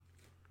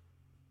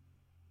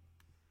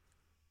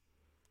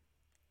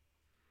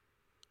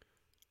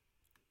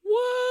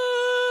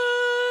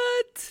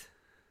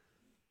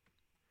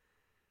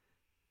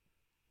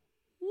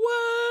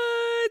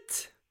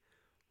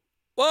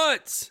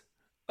What's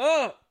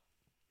up,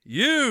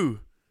 YouTube?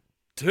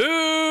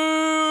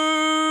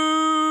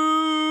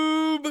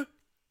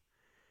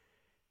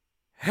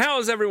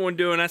 How's everyone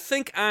doing? I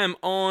think I'm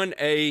on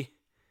a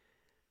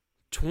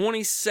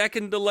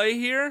 20-second delay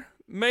here,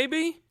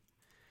 maybe?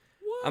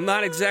 What? I'm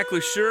not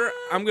exactly sure.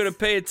 I'm going to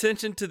pay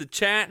attention to the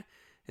chat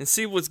and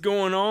see what's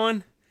going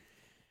on.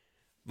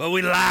 But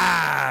we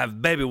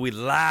live, baby, we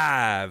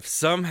live.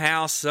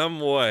 Somehow, some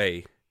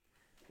way.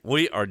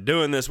 We are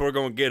doing this. We're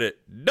going to get it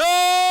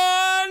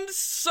done,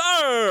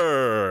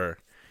 sir.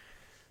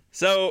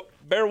 So,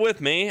 bear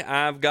with me.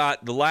 I've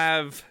got the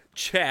live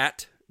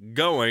chat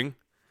going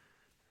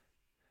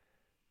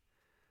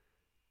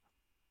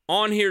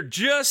on here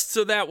just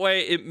so that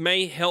way it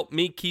may help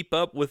me keep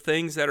up with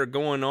things that are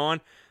going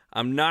on.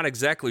 I'm not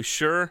exactly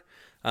sure.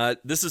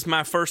 This is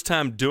my first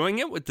time doing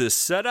it with this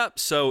setup,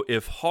 so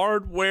if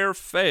hardware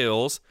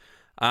fails,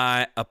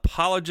 I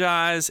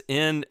apologize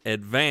in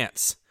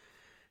advance.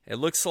 It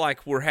looks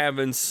like we're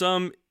having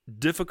some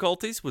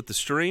difficulties with the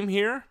stream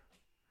here.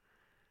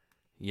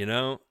 You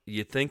know,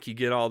 you think you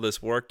get all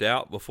this worked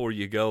out before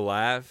you go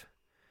live,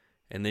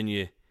 and then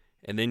you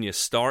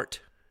start.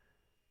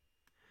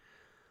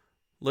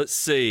 Let's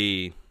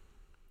see.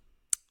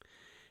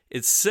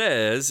 It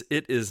says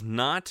it is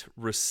not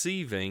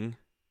receiving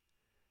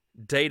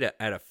data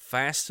at a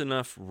fast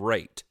enough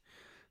rate.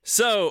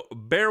 So,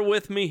 bear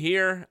with me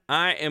here.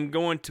 I am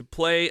going to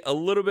play a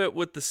little bit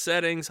with the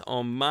settings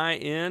on my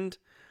end.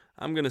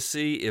 I'm going to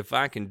see if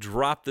I can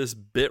drop this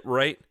bit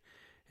rate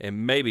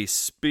and maybe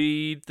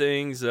speed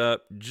things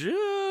up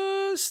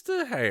just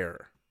a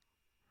hair.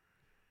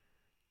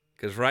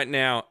 Because right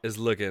now it's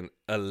looking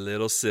a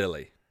little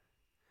silly.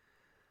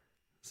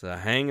 So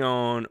hang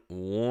on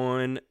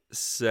 1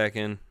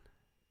 second.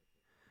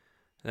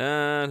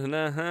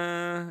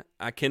 I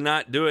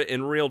cannot do it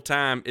in real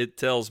time, it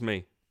tells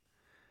me.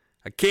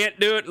 I can't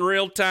do it in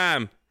real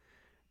time.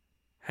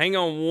 Hang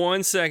on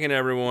 1 second,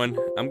 everyone.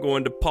 I'm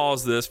going to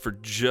pause this for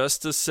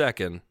just a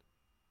second.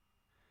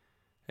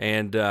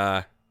 And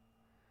come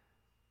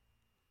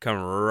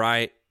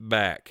right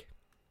back.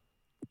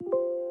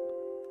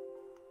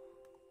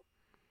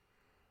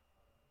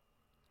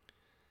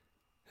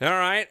 All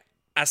right.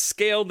 I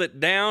scaled it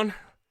down.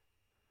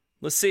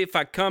 Let's see if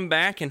I come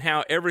back and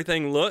how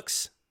everything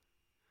looks.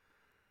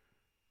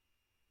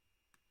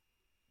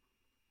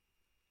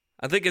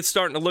 I think it's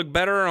starting to look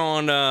better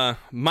on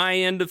my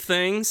end of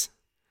things.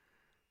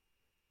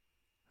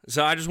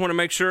 So I just want to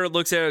make sure it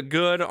looks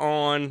good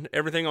on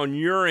everything on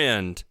your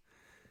end.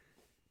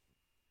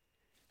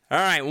 All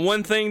right,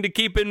 one thing to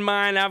keep in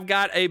mind, I've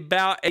got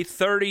about a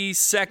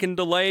 30-second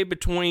delay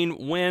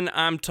between when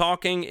I'm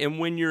talking and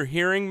when you're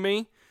hearing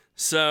me.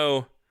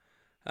 So,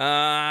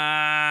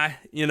 I'm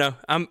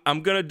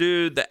going to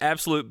do the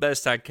absolute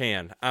best I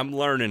can. I'm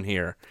learning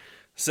here.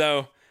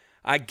 So,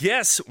 I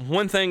guess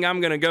one thing I'm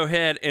going to go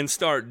ahead and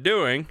start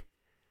doing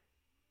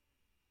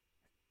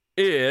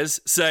is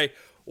say,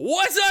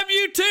 "What's up,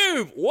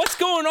 YouTube? What's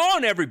going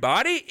on,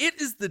 everybody?"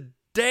 It is the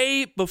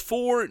day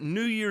before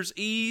New Year's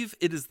Eve.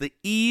 It is the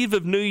eve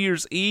of New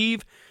Year's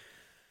Eve.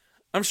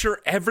 I'm sure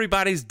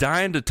everybody's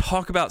dying to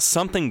talk about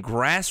something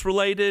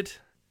grass-related.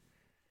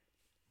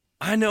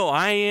 I know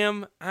I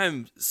am.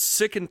 I'm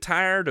sick and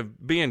tired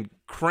of being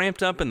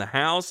cramped up in the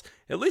house.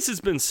 At least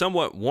it's been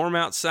somewhat warm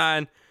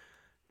outside.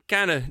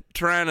 Kind of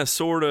trying to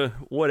sort of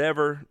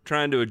whatever,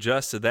 trying to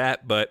adjust to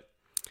that. But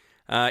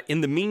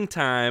in the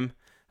meantime,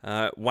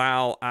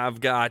 while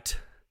I've got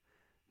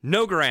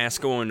no grass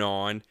going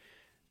on,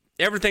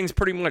 everything's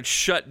pretty much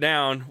shut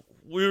down.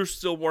 We're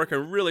still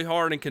working really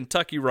hard in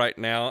Kentucky right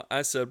now.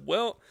 I said,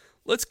 well,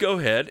 let's go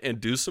ahead and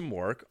do some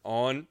work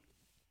on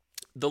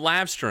the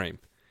live stream.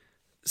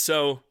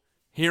 So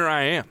here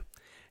I am.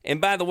 And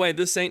by the way,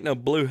 this ain't no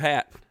blue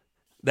hat.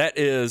 That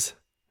is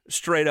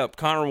straight up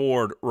Connor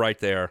Ward right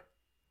there.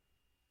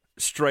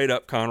 Straight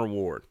up Connor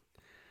Ward.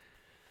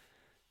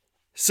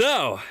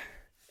 So,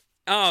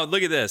 oh,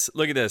 look at this.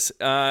 Look at this.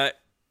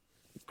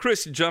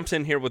 Chris jumps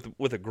in here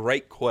with a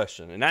great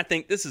question. And I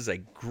think this is a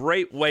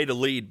great way to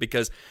lead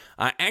because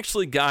I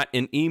actually got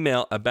an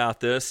email about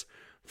this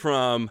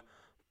from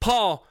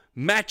Paul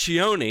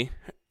Macchione,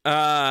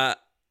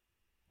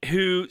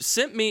 who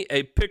sent me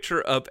a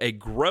picture of a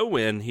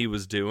grow-in he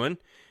was doing.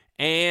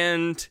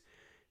 And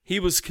he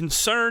was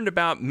concerned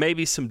about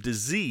maybe some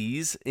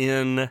disease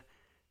in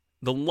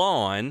the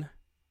lawn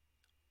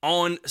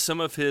on some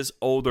of his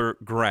older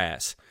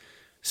grass.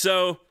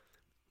 So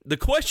the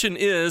question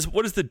is,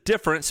 what is the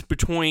difference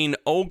between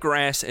old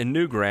grass and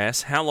new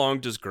grass? How long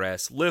does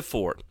grass live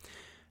for?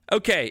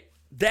 Okay,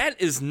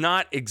 that is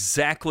not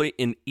exactly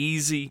an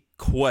easy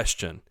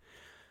question.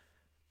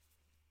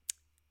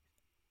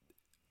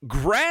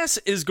 Grass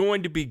is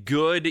going to be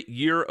good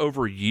year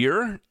over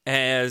year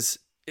as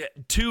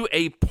to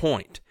a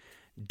point.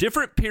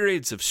 Different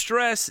periods of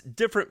stress,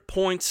 different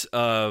points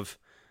of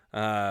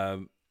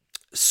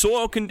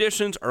soil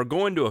conditions are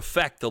going to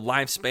affect the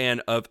lifespan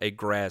of a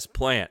grass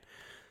plant.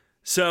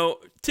 So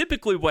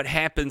typically what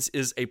happens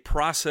is a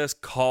process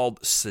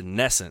called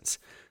senescence.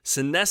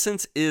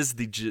 Senescence is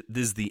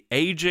the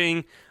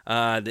aging,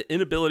 the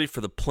inability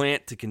for the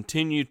plant to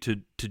continue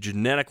to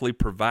genetically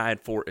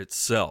provide for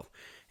itself.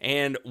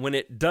 And when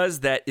it does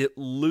that, it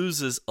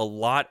loses a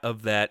lot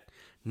of that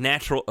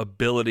natural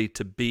ability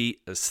to be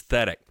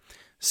aesthetic.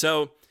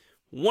 So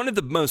one of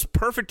the most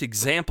perfect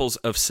examples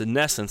of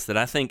senescence that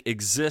I think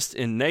exists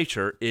in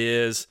nature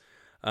is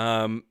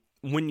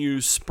when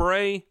you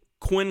spray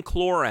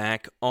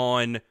quinclorac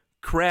on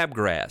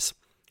crabgrass.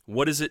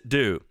 What does it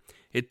do?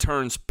 It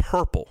turns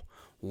purple.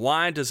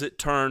 Why does it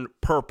turn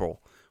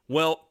purple?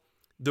 Well,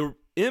 the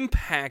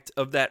impact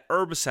of that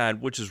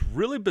herbicide, which is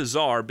really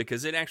bizarre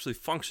because it actually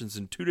functions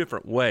in two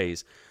different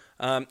ways.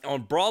 On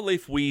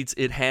broadleaf weeds,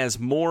 it has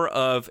more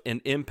of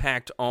an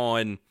impact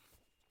on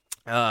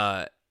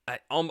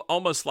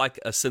almost like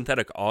a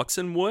synthetic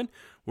auxin would,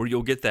 where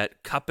you'll get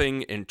that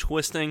cupping and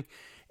twisting.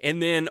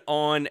 And then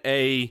on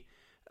a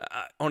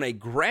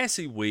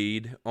grassy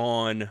weed,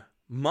 on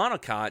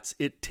monocots,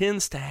 it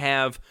tends to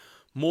have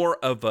more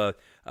of a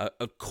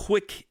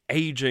quick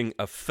aging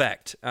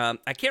effect.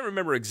 I can't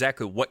remember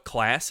exactly what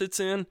class it's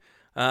in.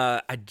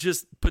 I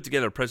just put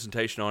together a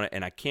presentation on it,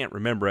 and I can't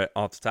remember it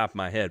off the top of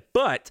my head.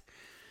 But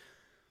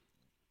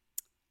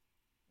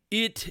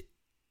it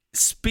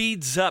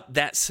speeds up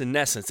that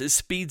senescence. It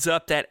speeds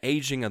up that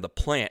aging of the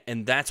plant,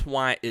 and that's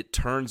why it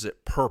turns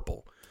it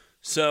purple.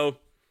 So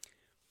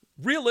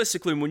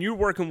realistically, when you're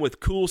working with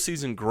cool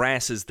season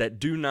grasses that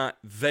do not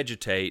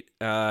vegetate,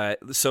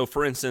 so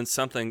for instance,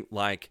 something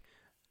like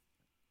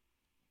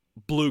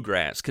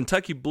bluegrass.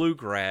 Kentucky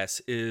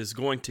bluegrass is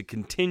going to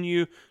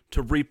continue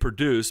to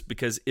reproduce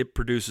because it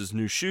produces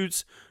new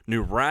shoots,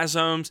 new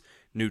rhizomes,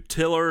 new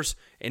tillers,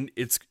 and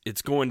it's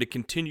going to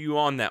continue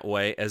on that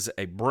way as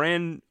a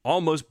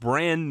almost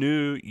brand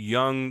new,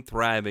 young,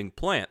 thriving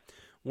plant.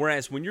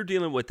 Whereas when you're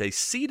dealing with a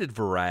seeded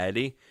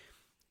variety,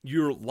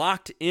 you're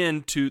locked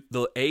into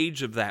the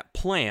age of that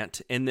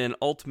plant, and then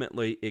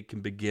ultimately it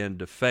can begin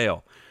to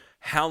fail.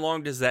 How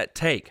long does that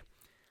take?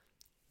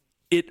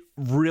 It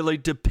really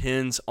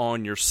depends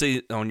on your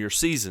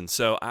season.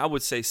 So I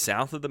would say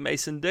south of the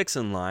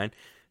Mason-Dixon line,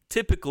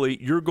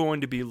 typically you're going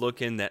to be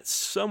looking at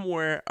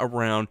somewhere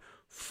around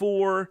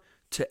 4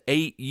 to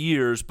 8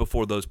 years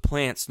before those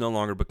plants no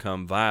longer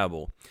become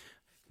viable.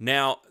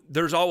 Now,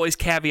 there's always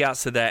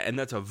caveats to that, and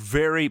that's a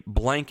very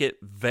blanket,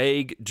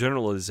 vague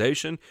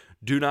generalization.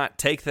 Do not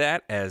take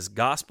that as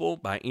gospel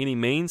by any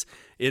means.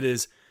 It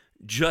is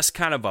just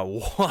kind of a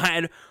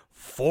wide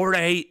 4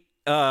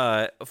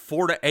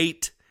 to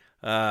 8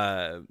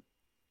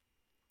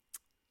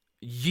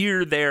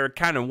 year there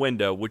kind of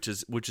window, which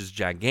is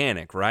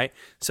gigantic, right?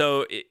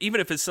 So even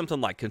if it's something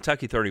like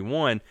Kentucky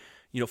 31,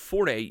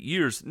 4 to 8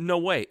 years, no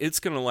way. It's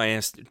going to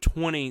last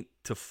 20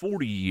 to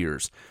 40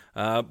 years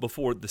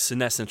before the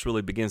senescence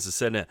really begins to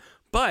set in.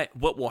 But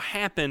what will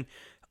happen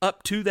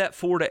up to that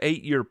 4 to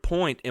 8 year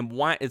point, and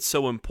why it's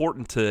so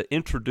important to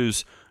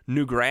introduce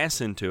new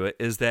grass into it,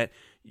 is that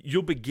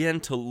you'll begin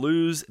to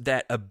lose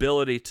that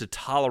ability to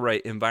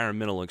tolerate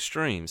environmental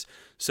extremes.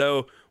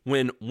 So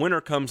when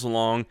winter comes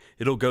along,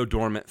 it'll go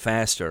dormant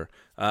faster.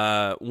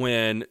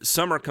 When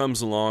summer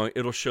comes along,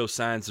 it'll show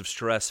signs of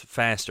stress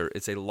faster.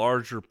 It's a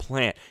larger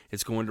plant.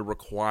 It's going to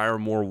require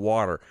more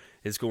water.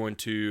 It's going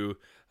to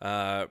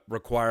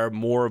require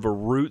more of a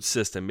root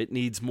system. It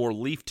needs more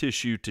leaf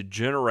tissue to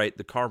generate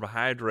the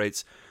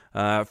carbohydrates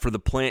for the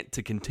plant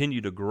to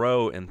continue to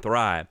grow and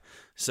thrive.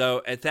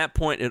 So at that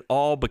point, it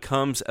all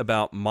becomes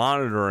about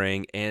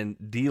monitoring and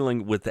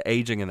dealing with the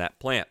aging of that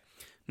plant.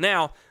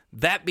 Now,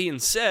 that being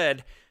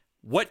said,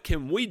 what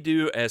can we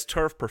do as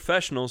turf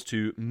professionals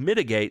to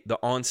mitigate the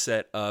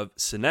onset of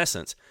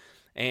senescence?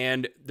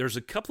 And there's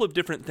a couple of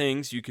different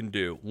things you can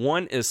do.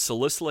 One is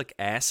salicylic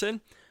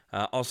acid,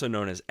 also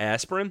known as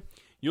aspirin.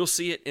 You'll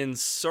see it in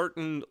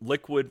certain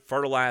liquid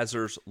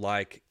fertilizers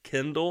like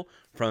Kindle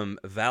from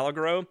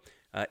Valagro.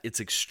 It's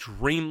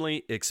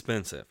extremely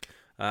expensive.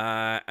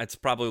 It's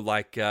probably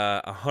like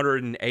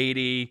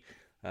 $180,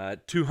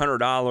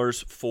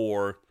 $200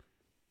 for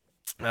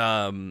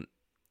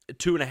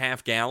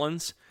 2.5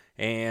 gallons.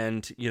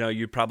 And,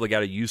 you probably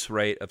got a use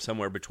rate of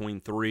somewhere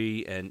between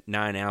 3 and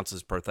 9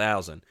 ounces per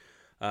thousand.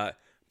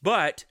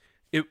 But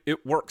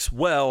it works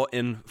well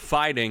in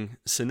fighting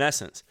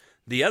senescence.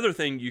 The other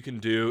thing you can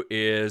do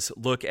is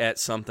look at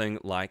something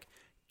like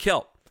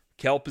kelp.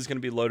 Kelp is going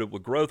to be loaded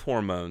with growth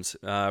hormones,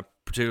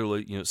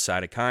 particularly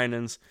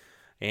cytokinins,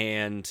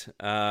 and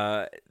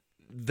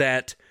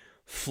that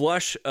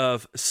flush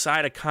of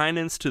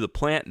cytokinins to the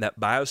plant, that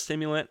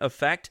biostimulant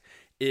effect,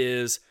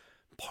 is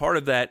part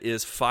of that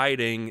is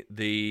fighting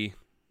the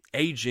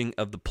aging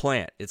of the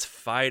plant. It's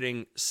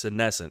fighting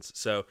senescence.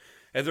 So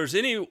if there's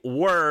any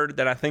word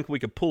that I think we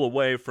could pull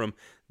away from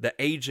the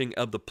aging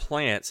of the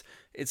plants,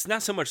 it's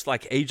not so much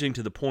like aging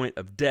to the point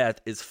of death,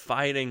 it's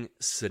fighting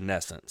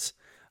senescence.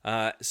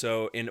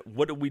 And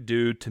what do we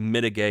do to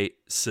mitigate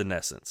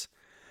senescence?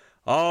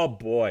 Oh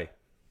boy.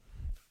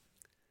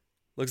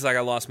 Looks like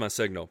I lost my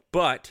signal,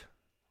 but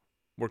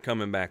we're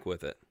coming back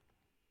with it.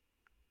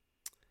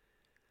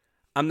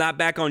 I'm not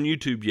back on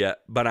YouTube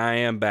yet, but I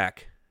am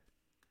back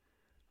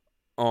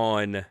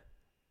on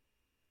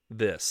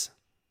this.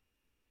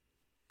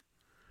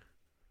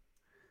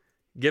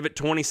 Give it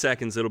 20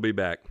 seconds, it'll be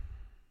back.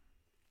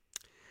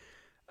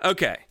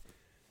 Okay.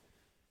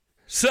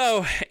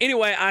 So,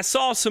 anyway, I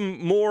saw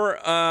some more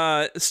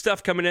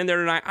stuff coming in there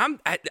tonight.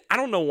 I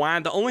don't know why.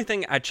 The only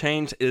thing I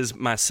changed is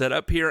my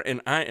setup here,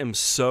 and I am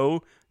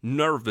so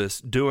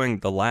nervous doing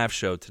the live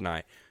show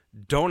tonight.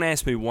 Don't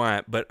ask me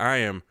why, but I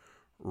am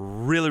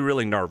really,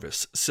 really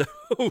nervous. So,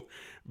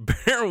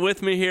 bear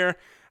with me here.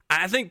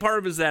 I think part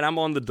of it is that I'm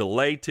on the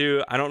delay,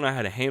 too. I don't know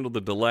how to handle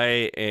the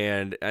delay,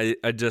 and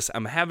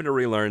I'm having to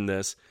relearn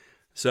this.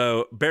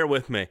 So, bear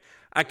with me.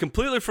 I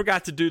completely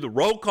forgot to do the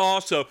roll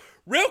call, so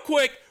real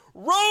quick,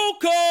 roll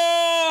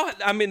call!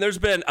 I mean, there's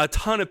been a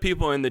ton of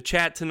people in the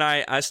chat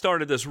tonight. I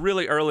started this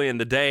really early in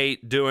the day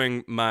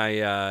doing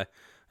my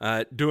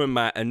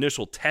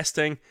initial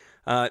testing.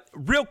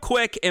 Real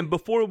quick, and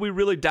before we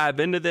really dive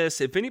into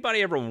this, if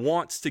anybody ever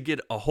wants to get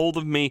a hold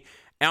of me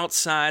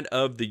outside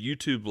of the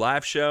YouTube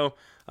live show,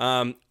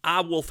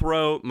 I will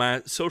throw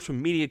my social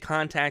media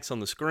contacts on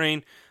the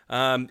screen.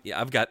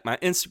 I've got my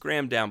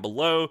Instagram down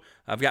below.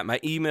 I've got my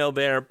email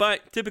there.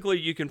 But typically,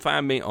 you can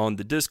find me on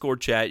the Discord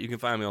chat. You can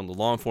find me on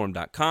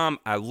thelawnforum.com.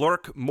 I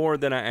lurk more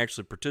than I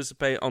actually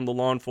participate on the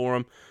Lawn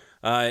Forum.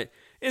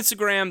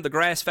 Instagram, The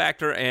Grass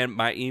Factor, and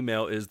my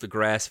email is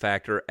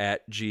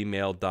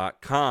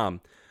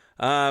thegrassfactor@gmail.com.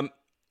 And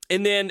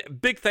then,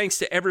 big thanks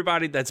to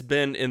everybody that's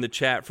been in the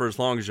chat for as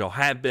long as y'all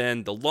have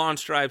been. The Lawn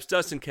Stripes,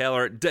 Dustin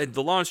Keller.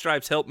 The Lawn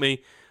Stripes helped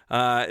me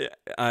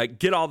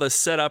get all this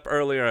set up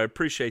earlier. I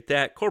appreciate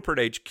that.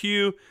 Corporate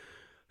HQ,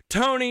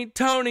 Tony,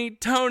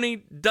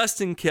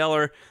 Dustin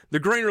Keller, The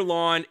Greener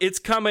Lawn. It's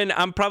coming.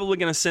 I'm probably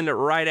going to send it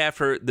right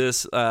after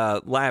this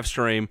live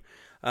stream.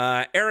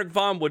 Eric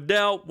Von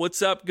Waddell,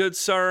 what's up, good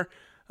sir?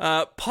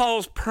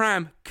 Paul's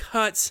Prime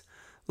Cuts.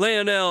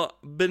 Leonel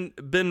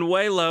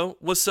Benuelo,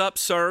 what's up,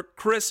 sir?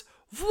 Chris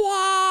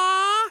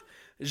Voix.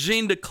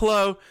 Jean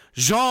Declos.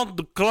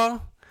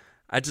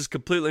 I just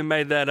completely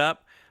made that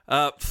up.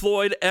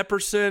 Floyd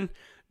Epperson,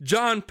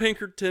 John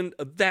Pinkerton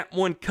of That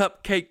One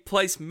Cupcake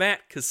Place,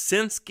 Matt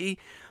Kaczynski,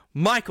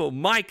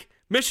 Mike,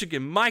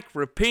 Michigan Mike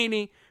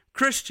Rapini,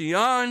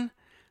 Christian,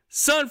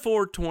 Sun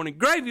 420,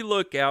 Gravy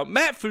Lookout,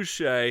 Matt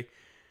Fouché.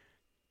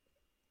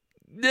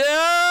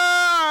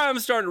 I'm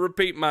starting to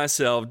repeat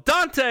myself.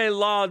 Dante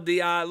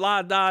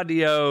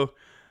Laudadio.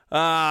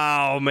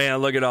 Oh, man,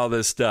 look at all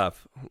this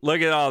stuff.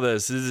 Look at all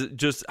this. Is it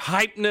just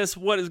hypeness?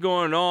 What is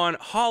going on?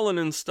 Holland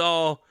and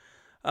Stahl.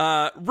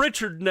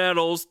 Richard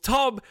Nettles,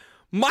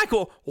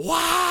 Michael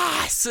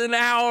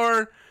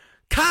Wassenauer,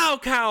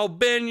 Kyle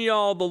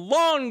Benyall, The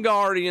Lawn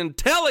Guardian,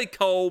 Telly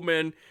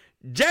Coleman,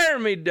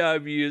 Jeremy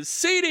W.,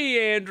 C.D.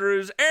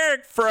 Andrews,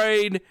 Eric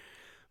Frade.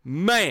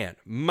 Man,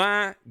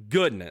 my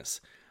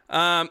goodness.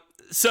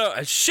 So,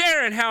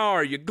 Sharon, how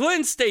are you?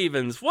 Glenn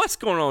Stevens, what's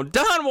going on?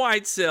 Don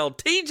Whitesell,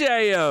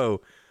 TJO.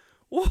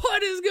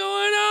 What is going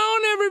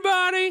on,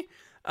 everybody?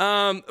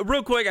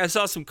 Real quick, I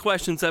saw some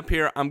questions up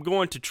here. I'm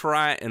going to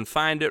try and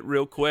find it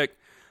real quick.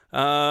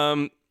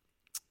 I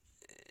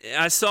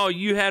saw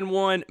you had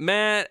one.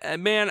 Matt,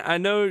 man, I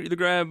know the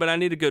grab, but I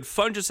need a good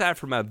fungicide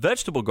for my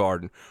vegetable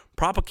garden.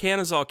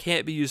 Propiconazole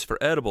can't be used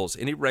for edibles.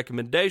 Any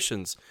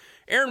recommendations?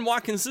 Aaron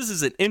Watkins, this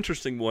is an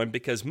interesting one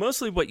because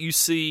mostly what you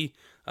see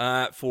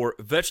for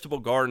vegetable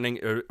gardening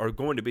are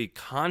going to be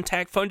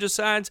contact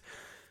fungicides.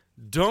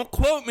 Don't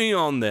quote me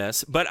on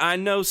this, but I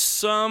know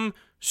some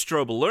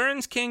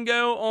strobilurins can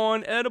go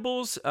on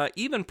edibles.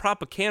 Even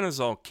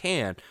propiconazole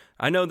can.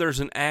 I know there's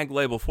an ag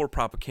label for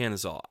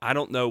propiconazole. I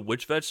don't know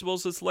which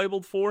vegetables it's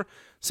labeled for.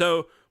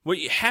 So what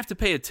you have to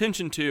pay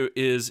attention to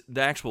is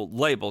the actual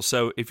label.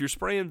 So if you're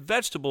spraying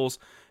vegetables,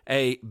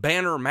 a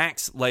Banner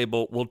Max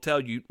label will tell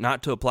you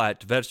not to apply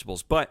it to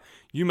vegetables. But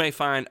you may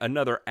find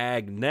another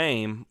ag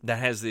name that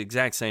has the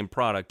exact same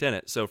product in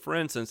it. So for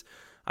instance,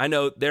 I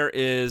know there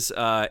is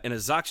an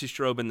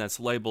azoxystrobin that's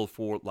labeled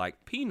for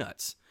like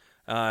peanuts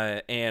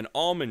and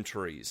almond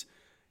trees.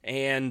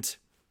 And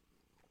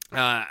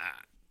I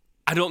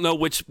don't know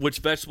which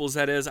vegetables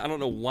that is. I don't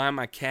know why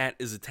my cat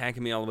is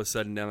attacking me all of a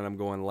sudden now that I'm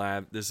going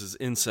live. This is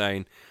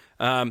insane.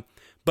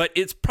 But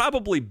it's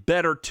probably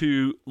better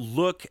to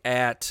look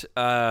at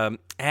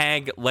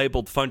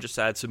ag-labeled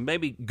fungicides. So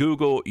maybe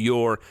Google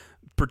your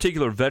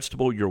particular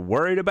vegetable you're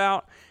worried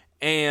about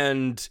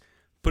and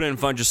put in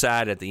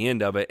fungicide at the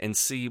end of it and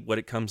see what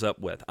it comes up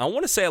with. I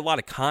want to say a lot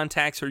of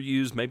contacts are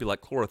used, maybe like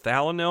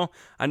chlorothalonil.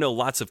 I know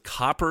lots of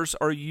coppers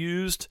are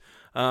used.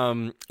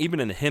 Even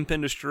in the hemp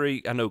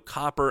industry, I know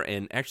copper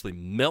and actually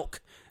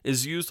milk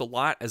is used a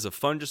lot as a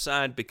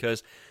fungicide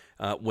because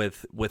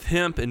with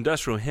hemp,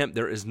 industrial hemp,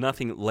 there is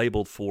nothing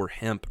labeled for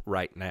hemp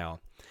right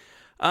now.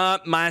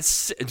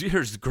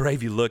 Here's the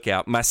Gravy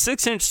Lookout. My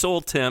 6-inch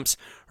soil temps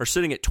are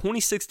sitting at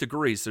 26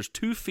 degrees. There's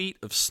 2 feet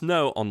of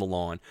snow on the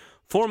lawn.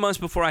 4 months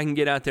before I can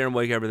get out there and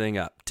wake everything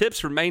up. Tips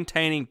for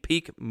maintaining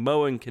peak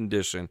mowing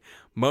condition.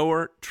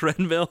 Mower,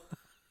 treadmill.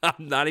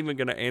 I'm not even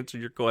going to answer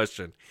your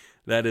question.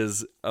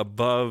 That's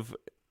above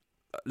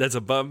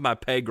my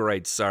pay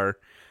grade, sir.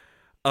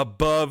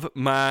 Above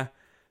my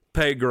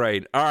Pay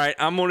grade. All right,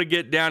 I'm going to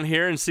get down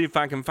here and see if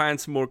I can find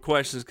some more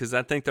questions because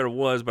I think there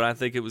was, but I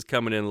think it was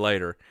coming in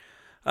later.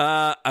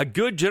 A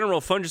good general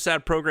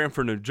fungicide program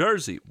for New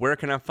Jersey. Where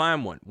can I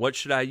find one? What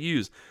should I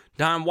use?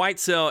 Don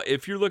Whitesell,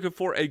 if you're looking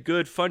for a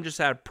good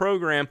fungicide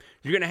program,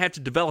 you're going to have to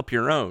develop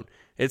your own.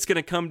 It's going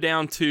to come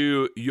down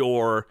to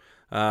your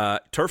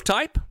turf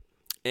type,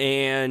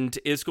 and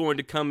it's going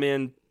to come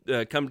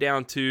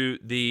down to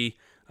the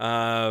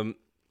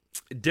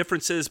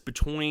differences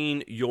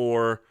between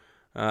your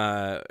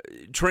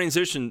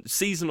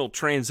seasonal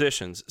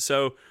transitions.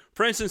 So,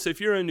 for instance,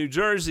 if you're in New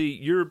Jersey,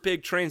 your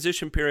big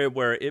transition period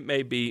where it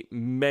may be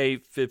May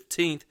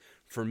 15th,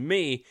 for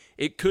me,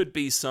 it could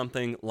be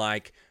something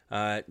like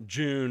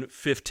June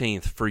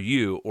 15th for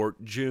you, or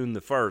June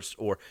the 1st,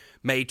 or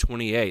May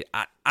 28th.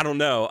 I don't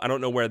know. I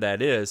don't know where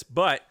that is.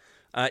 But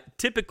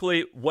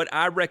typically, what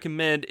I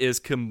recommend is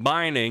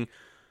combining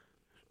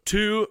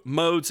two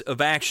modes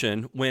of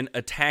action when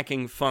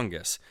attacking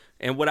fungus.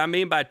 And what I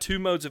mean by two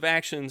modes of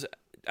actions,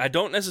 I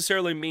don't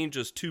necessarily mean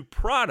just two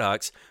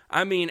products.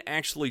 I mean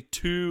actually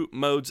two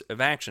modes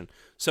of action.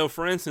 So,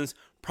 for instance,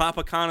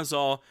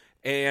 propiconazole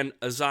and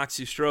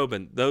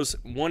azoxystrobin.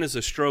 One is a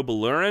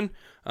strobilurin.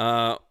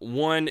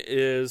 One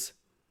is...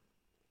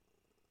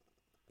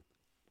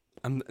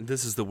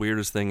 this is the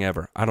weirdest thing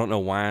ever. I don't know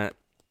why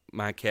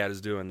my cat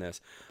is doing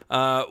this.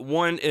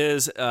 One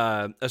is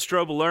a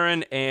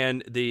strobilurin,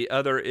 and the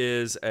other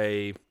is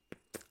a...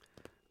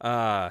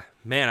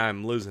 man,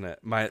 I'm losing it.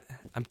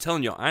 I'm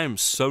telling you, I am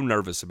so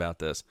nervous about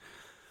this.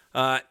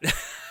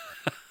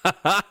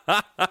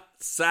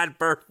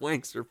 Sideburn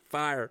wings are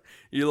fire.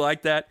 You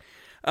like that?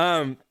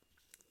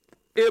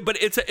 But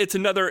it's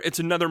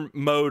another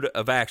mode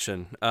of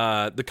action.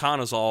 The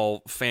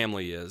conazole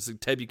family is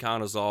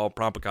tebuconazole,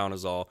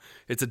 propiconazole.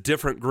 It's a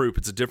different group.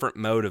 It's a different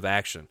mode of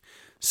action.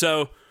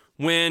 So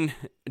when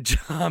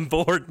John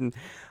Borden,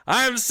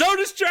 I am so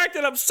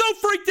distracted. I'm so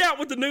freaked out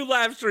with the new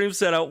live stream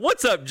setup.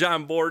 What's up,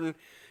 John Borden?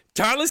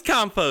 Charlie's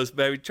Compost,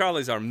 baby.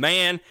 Charlie's our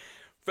man.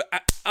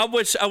 I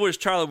wish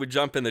Charlie would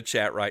jump in the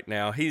chat right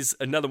now. He's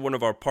another one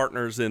of our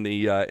partners in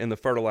the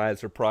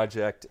fertilizer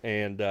project,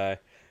 and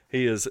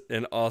he is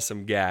an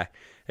awesome guy.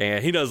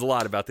 And he knows a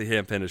lot about the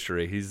hemp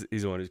industry. He's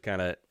the one who's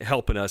kind of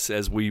helping us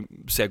as we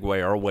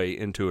segue our way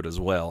into it as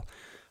well.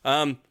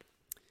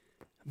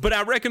 But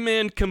I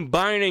recommend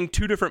combining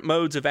two different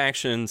modes of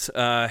actions.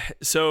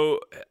 So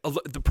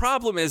the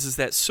problem is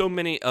that so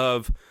many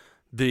of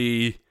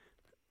the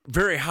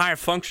very high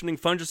functioning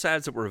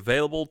fungicides that were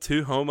available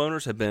to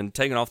homeowners have been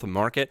taken off the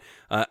market.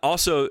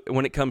 Also,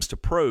 when it comes to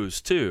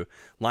pros too,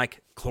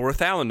 like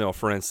chlorothalonil,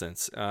 for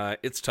instance,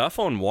 it's tough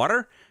on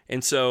water,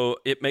 and so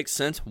it makes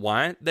sense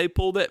why they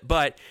pulled it,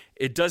 but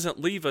it doesn't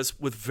leave us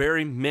with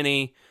very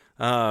many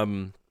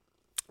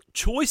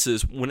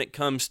choices when it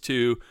comes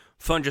to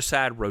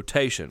fungicide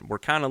rotation. We're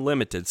kind of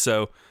limited.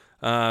 So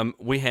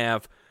we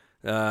have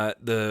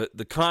the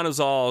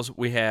conazoles,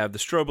 we have the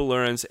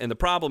strobilurins, and the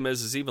problem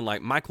is even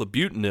like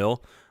myclobutanil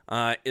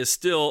is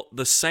still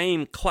the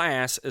same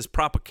class as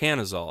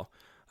propiconazole.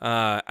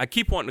 I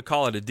keep wanting to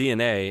call it a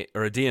DNA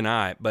or a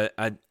DNI, but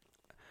I'm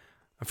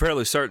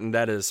fairly certain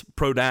that is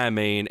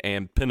prodiamine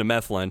and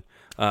pendimethalin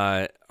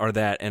are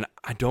that, and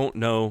I don't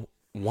know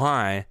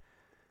why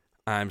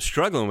I'm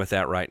struggling with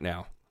that right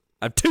now.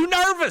 I'm too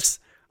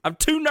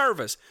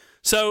nervous.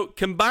 So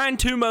combine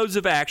two modes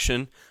of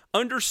action.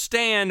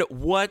 Understand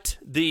what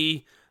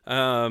the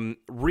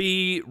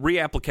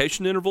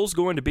reapplication interval is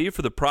going to be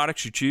for the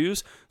products you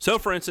choose. So,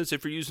 for instance,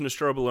 if you're using a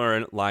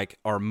strobilurin like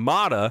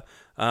Armada,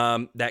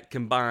 that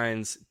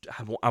combines,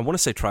 I want to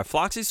say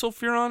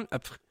trifloxysulfuron,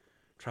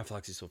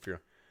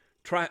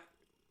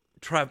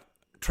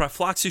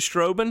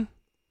 trifloxystrobin,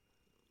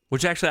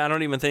 which actually I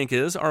don't even think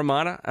is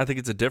Armada. I think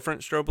it's a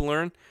different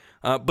strobilurin,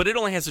 but it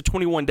only has a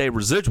 21-day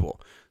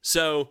residual.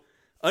 So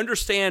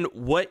understand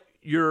what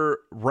your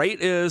rate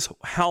is,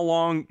 how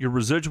long your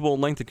residual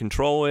length of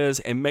control is,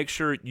 and make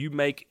sure you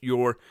make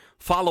your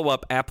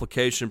follow-up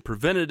application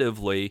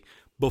preventatively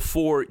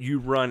before you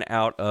run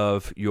out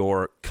of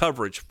your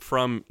coverage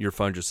from your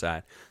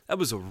fungicide. That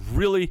was a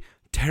really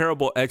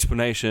terrible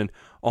explanation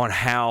on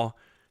how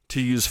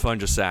to use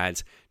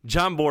fungicides.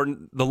 John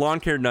Borden, the lawn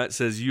care nut,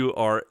 says you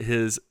are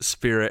his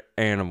spirit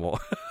animal.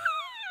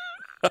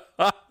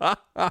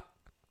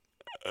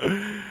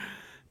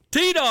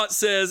 T-Dot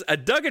says, I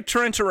dug a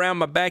trench around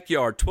my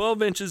backyard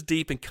 12 inches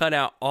deep and cut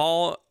out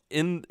all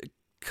in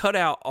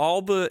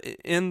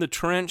the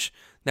trench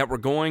that were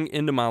going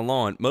into my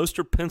lawn. Most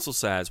are pencil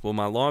size. Will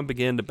my lawn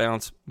begin to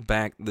bounce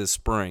back this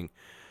spring?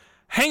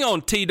 Hang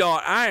on,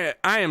 T-Dot. I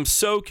am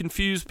so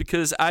confused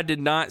because I did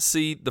not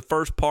see the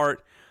first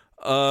part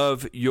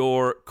of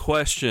your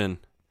question.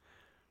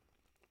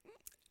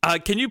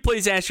 Can you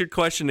please ask your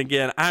question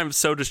again? I'm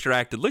so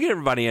distracted. Look at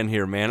everybody in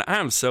here, man.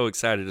 I'm so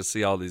excited to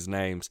see all these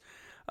names.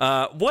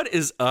 What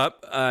is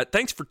up?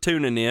 Thanks for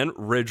tuning in,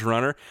 Ridge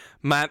Runner.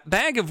 My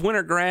bag of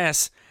winter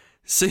grass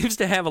seems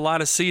to have a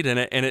lot of seed in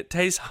it, and it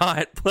tastes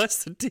hot.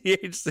 Plus, the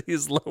THC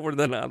is lower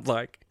than I'd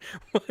like.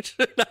 What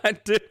should I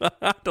do?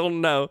 I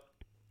don't know.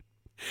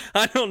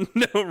 I don't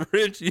know,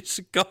 Rich. You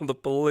should call the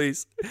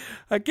police.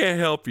 I can't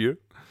help you.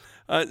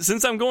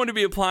 Since I'm going to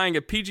be applying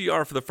a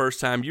PGR for the first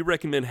time, you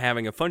recommend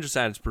having a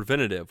fungicide as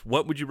preventative.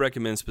 What would you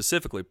recommend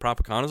specifically?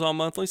 Propiconazole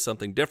monthly?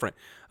 Something different?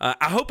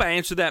 I hope I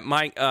answered that,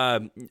 Mike.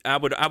 I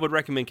would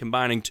recommend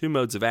combining 2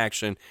 modes of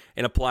action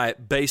and apply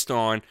it based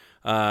on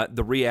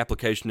the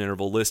reapplication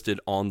interval listed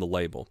on the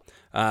label.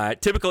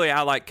 Typically,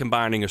 I like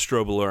combining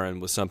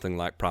Strobilurin with something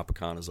like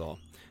Propiconazole.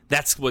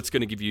 That's what's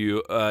going to give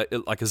you,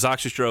 like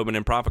azoxystrobin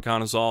and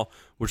propiconazole,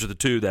 which are the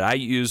 2 that I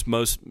use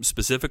most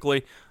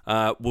specifically,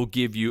 will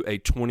give you a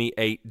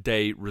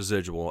 28-day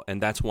residual,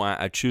 and that's why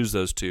I choose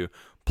those 2,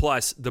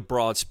 plus the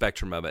broad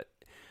spectrum of it.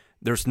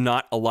 There's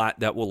not a lot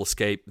that will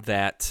escape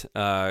that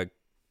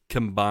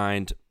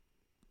combined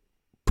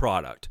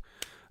product.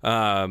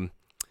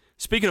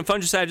 Speaking of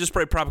fungicide, I just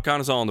sprayed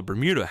propiconazole on the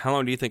Bermuda. How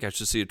long do you think I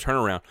should see a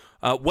turnaround?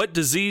 What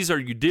disease are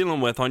you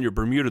dealing with on your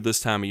Bermuda this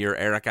time of year,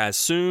 Eric? I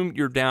assume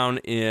you're down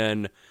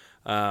in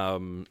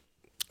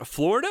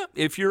Florida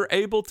if you're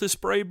able to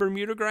spray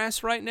Bermuda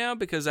grass right now,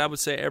 because I would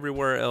say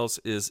everywhere else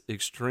is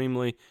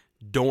extremely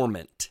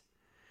dormant.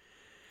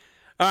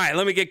 All right,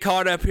 let me get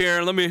caught up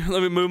here. Let me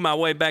move my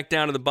way back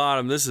down to the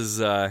bottom. This is,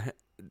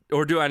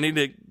 or do I need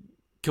to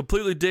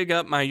completely dig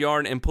up my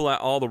yard and pull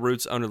out all the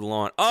roots under the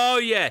lawn? Oh,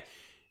 yeah.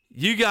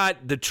 You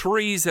got the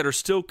trees that are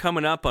still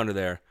coming up under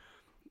there.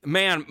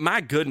 Man, my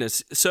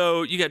goodness.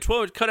 So you got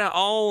 12, cut out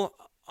all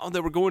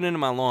that were going into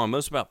my lawn,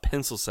 most about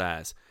pencil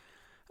size.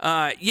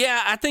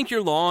 Yeah, I think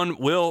your lawn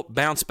will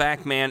bounce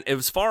back, man.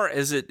 As far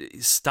as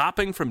it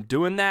stopping from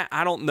doing that,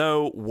 I don't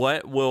know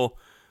what will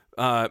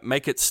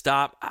make it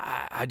stop.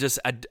 I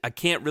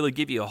can't really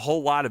give you a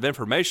whole lot of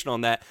information on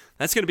that.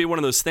 That's going to be one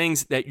of those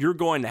things that you're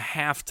going to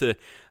have to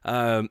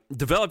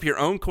develop your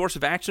own course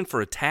of action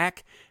for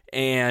attack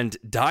and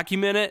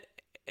document it.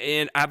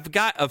 And I've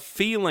got a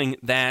feeling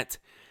that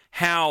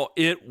how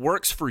it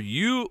works for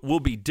you will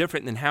be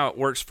different than how it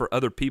works for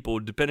other people,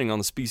 depending on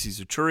the species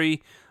of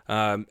tree,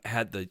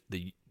 had the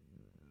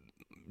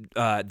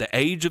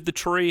age of the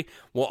tree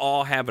will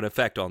all have an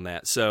effect on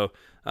that. So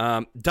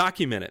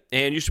document it,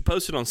 and you should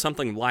post it on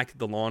something like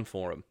the Lawn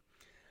Forum.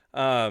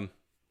 No,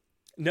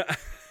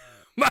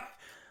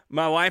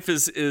 my wife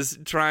is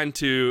trying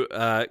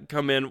to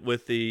come in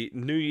with the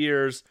New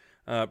Year's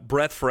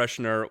breath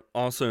freshener,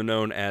 also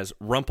known as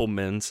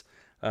Rumpelmans.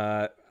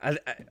 I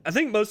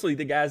think mostly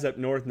the guys up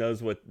north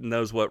knows what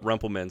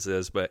Rumpelmans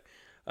is, but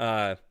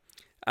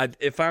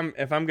if I'm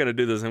gonna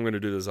do this, I'm gonna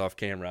do this off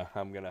camera.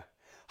 I'm gonna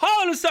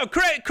hold on. So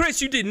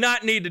Chris, you did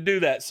not need to do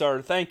that,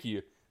 sir. Thank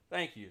you.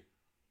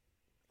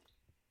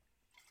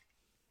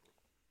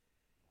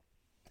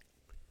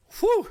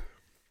 Whew.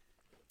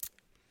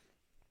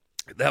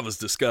 That was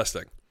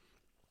disgusting.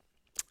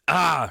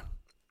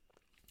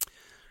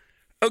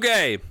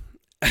 Okay.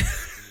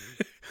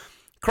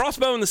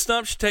 Crossbow in the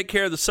stump should take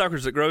care of the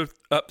suckers that grow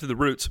up to the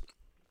roots.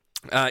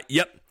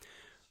 Yep.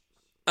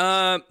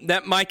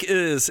 That mic it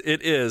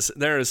is.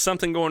 There is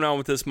something going on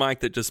with this mic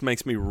that just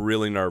makes me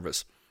really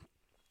nervous.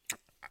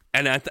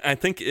 And I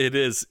think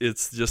it's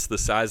just the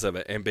size of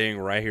it and being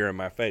right here in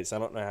my face. I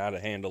don't know how to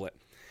handle it.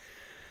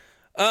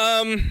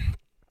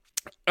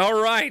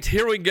 All right,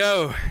 here we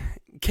go.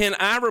 Can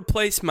I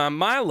replace my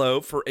Milo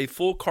for a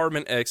full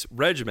Carbon X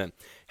regimen?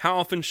 How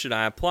often should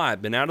I apply?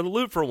 I've been out of the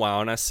loop for a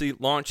while, and I see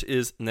launch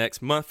is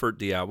next month for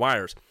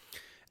DIYers.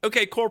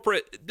 Okay,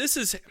 corporate,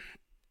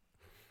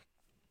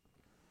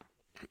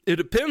 it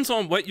depends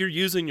on what you're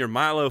using your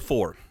Milo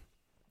for.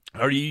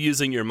 Are you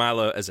using your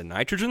Milo as a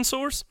nitrogen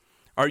source?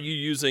 Are you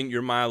using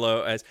your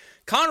Milo as...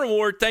 Connor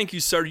Ward, thank you,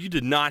 sir. You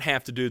did not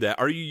have to do that.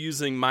 Are you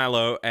using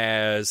Milo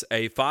as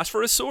a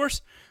phosphorus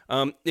source?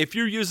 If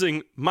you're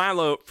using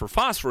Milo for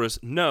phosphorus,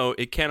 no,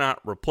 it cannot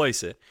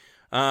replace it.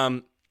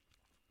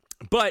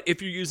 But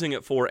if you're using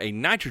it for a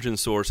nitrogen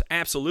source,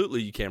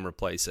 absolutely you can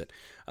replace it.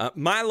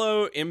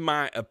 Milo, in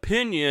my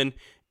opinion,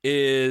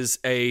 is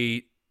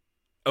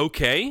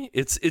okay.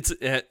 It's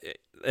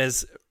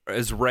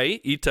as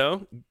Ray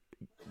Ito,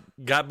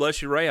 God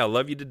bless you, Ray. I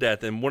love you to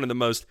death. And one of the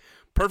most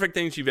perfect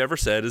things you've ever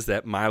said is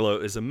that Milo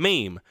is a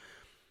meme.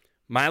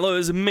 Milo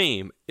is a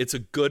meme. It's a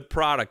good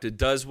product. It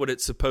does what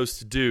it's supposed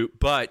to do.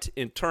 But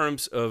in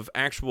terms of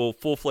actual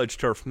full-fledged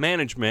turf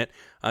management,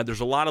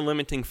 there's a lot of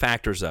limiting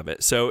factors of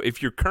it. So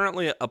if you're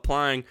currently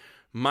applying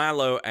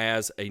Milo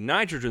as a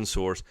nitrogen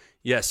source,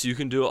 yes, you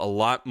can do a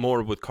lot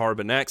more with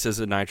Carbon X as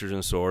a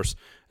nitrogen source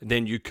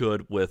than you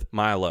could with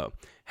Milo.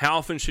 How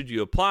often should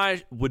you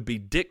apply would be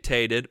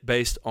dictated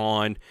based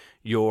on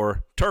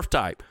your turf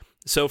type.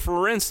 So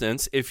for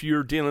instance, if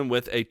you're dealing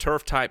with a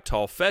turf type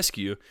tall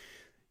fescue,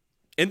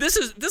 and this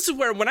is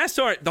where when I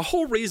started, the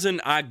whole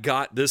reason I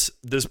got this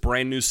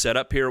brand new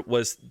setup here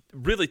was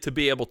really to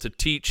be able to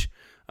teach.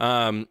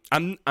 I'm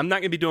not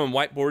going to be doing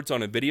whiteboards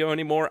on a video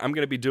anymore. I'm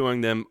going to be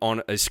doing them on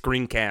a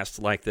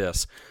screencast like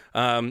this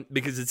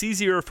because it's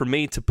easier for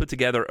me to put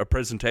together a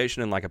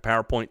presentation in like a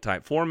PowerPoint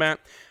type format.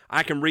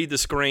 I can read the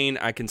screen,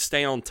 I can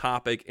stay on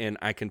topic, and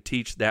I can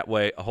teach that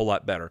way a whole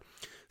lot better.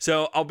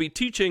 So I'll be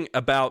teaching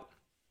about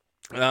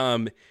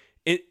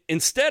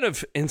instead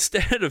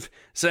of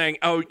saying,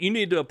 oh, you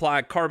need to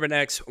apply Carbon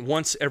X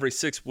once every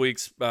 6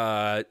 weeks,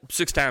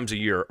 6 times a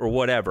year or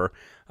whatever,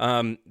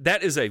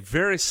 that is a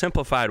very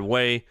simplified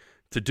way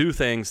to do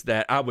things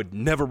that I would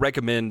never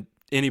recommend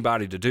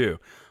anybody to do.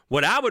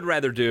 What I would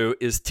rather do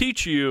is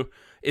teach you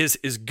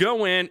is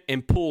go in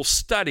and pull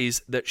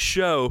studies that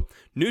show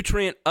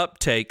nutrient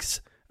uptakes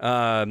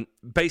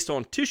based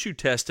on tissue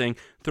testing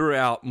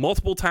throughout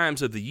multiple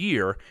times of the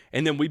year,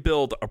 and then we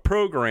build a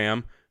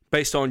program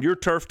based on your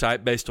turf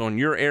type, based on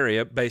your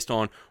area, based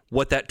on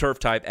what that turf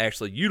type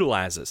actually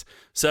utilizes.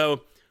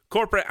 So,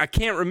 corporate, I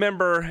can't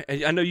remember.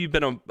 I know you've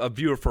been a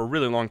viewer for a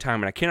really long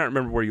time, and I cannot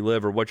remember where you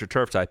live or what your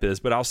turf type is,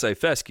 but I'll say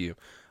fescue.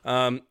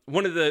 One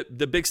of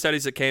the big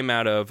studies that came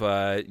out of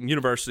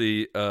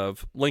University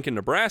of Lincoln,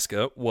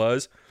 Nebraska,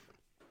 was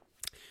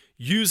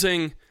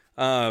using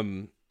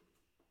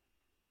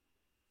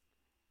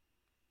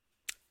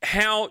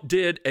how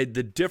did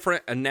the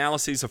different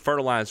analyses of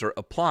fertilizer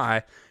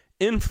apply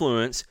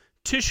influence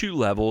tissue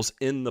levels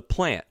in the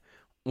plant.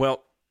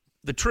 Well,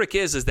 the trick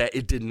is that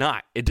it did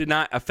not. It did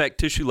not affect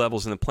tissue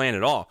levels in the plant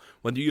at all.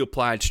 Whether you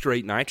applied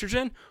straight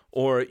nitrogen,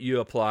 or you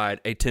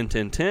applied a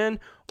 10-10-10,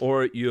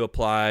 or you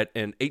applied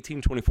an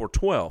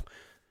 18-24-12,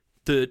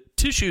 the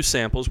tissue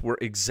samples were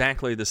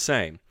exactly the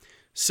same.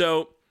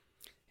 So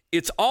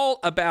it's all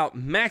about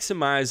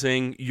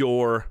maximizing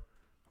your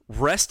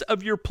rest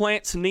of your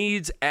plant's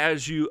needs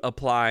as you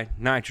apply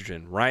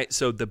nitrogen, right?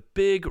 So the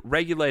big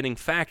regulating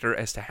factor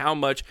as to how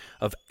much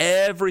of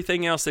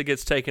everything else that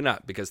gets taken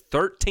up, because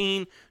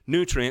 13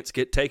 nutrients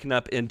get taken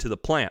up into the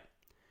plant.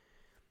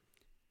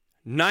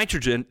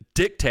 Nitrogen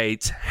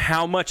dictates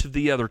how much of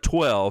the other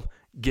 12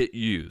 get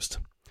used.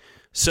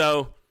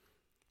 So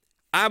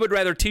I would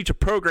rather teach a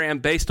program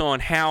based on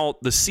how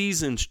the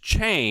seasons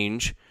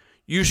change.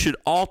 You should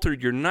alter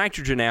your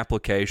nitrogen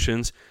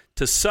applications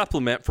to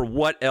supplement for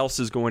what else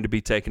is going to be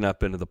taken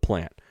up into the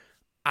plant.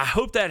 I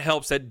hope that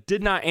helps. That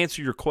did not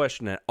answer your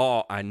question at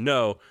all, I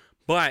know,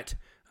 but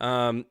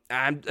I'm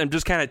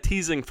just kind of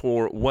teasing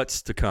for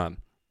what's to come.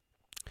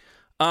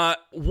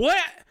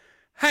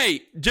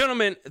 Hey,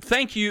 gentlemen,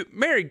 thank you.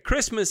 Merry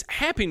Christmas.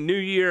 Happy New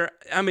Year.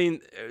 I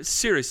mean,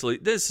 seriously,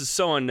 this is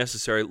so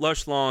unnecessary.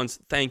 Lush Lawns,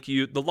 thank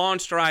you. The Lawn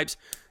Stripes,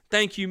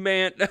 thank you,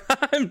 man.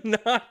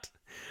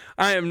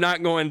 I am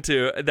not going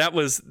to. That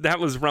was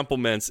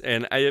Rumplemints,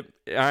 and I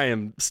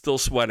am still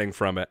sweating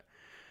from it.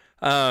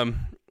 All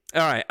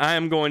right, I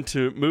am going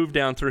to move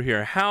down through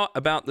here. How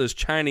about this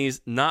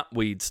Chinese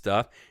knotweed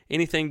stuff?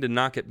 Anything to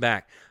knock it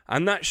back?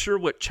 I'm not sure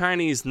what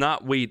Chinese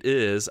knotweed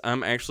is.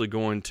 I'm actually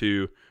going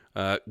to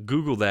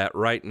Google that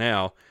right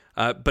now.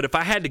 But if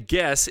I had to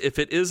guess, if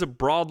it is a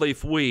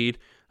broadleaf weed,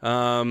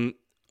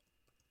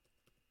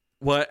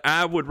 what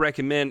I would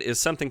recommend is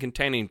something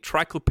containing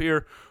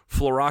triclopyr,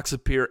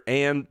 fluroxypyr,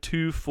 and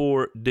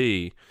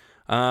 2,4-D.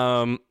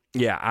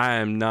 Yeah, I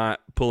am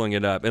not pulling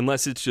it up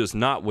unless it's just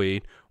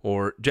knotweed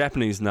or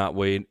Japanese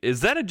knotweed. Is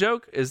that a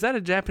joke? Is that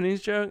a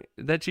Japanese joke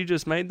that you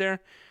just made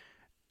there?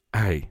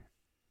 Hey,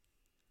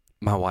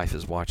 my wife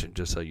is watching,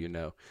 just so you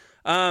know.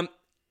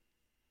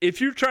 If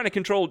you're trying to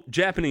control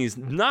Japanese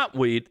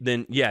knotweed,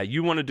 then yeah,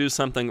 you want to do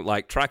something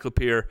like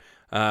triclopyr,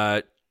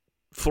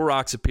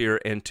 fluroxypyr,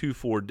 and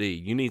 2,4-D.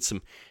 You need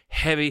some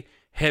heavy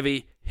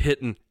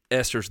hitting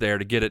esters there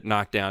to get it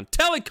knocked down.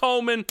 Telly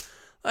Coleman,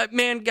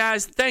 man,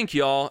 guys, thank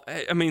y'all.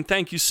 I mean,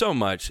 thank you so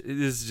much.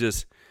 This is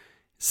just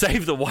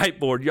save the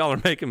whiteboard. Y'all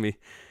are making me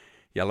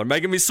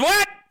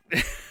sweat.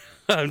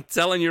 I'm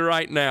telling you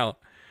right now.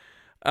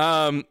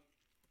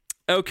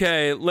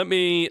 Okay, let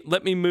me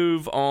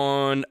move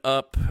on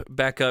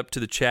back up to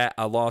the chat.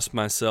 I lost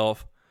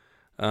myself.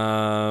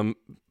 Wow,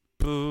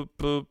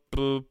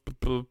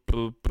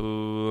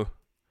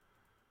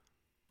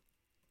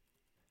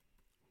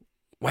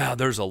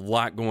 there's a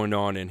lot going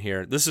on in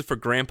here. This is for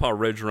Grandpa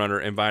Ridge Runner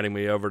inviting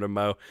me over to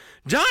mow.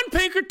 John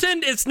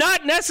Pinkerton, it's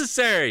not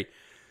necessary.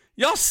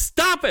 Y'all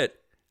stop it.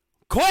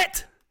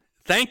 Quit.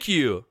 Thank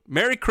you.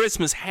 Merry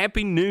Christmas.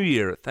 Happy New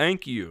Year.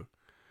 Thank you.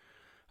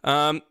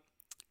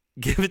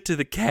 Give it to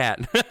the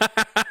cat.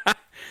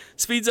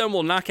 Speed Zone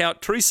will knock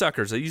out tree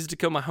suckers. I use it to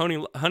kill my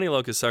honey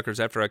locust suckers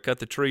after I cut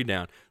the tree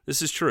down.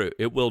 This is true.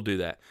 It will do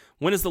that.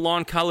 When is the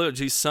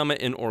Lawncology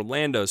Summit in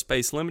Orlando?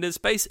 Space limited?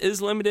 Space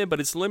is limited, but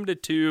it's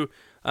limited to,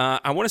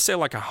 I want to say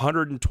like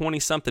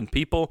 120-something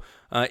people.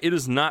 It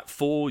is not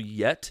full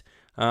yet,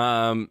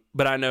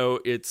 but I know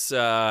it's,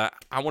 I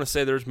want to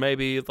say there's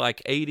maybe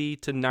like 80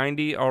 to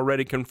 90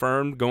 already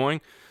confirmed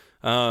going.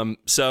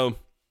 So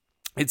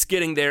it's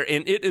getting there,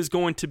 and it is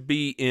going to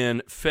be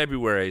in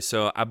February.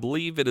 So I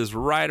believe it is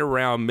right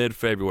around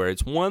mid-February.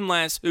 It's one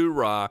last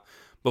hoorah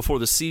before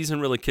the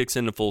season really kicks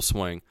into full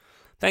swing.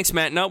 Thanks,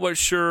 Matt. Not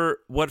sure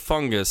what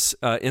fungus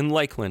in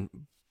Lakeland.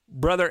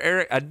 Brother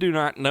Eric, I do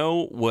not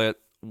know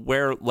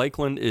where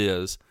Lakeland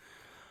is.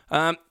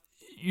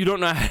 You don't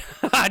know.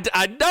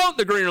 I don't,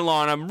 the Greener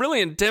Lawn. I'm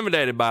really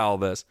intimidated by all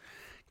this.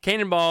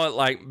 Cannonball it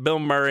like Bill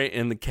Murray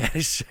in the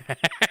Caddyshack.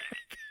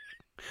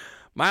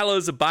 Milo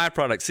is a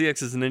byproduct.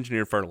 CX is an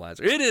engineered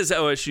fertilizer. It is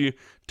OSU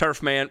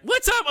Turf Man.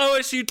 What's up,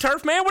 OSU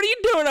Turf Man? What are you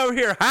doing over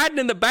here hiding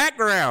in the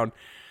background?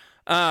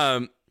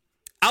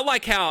 I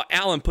like how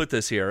Alan put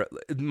this here.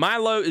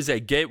 Milo is a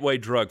gateway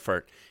drug,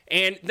 Fert.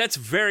 And that's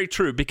very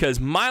true because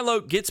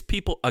Milo gets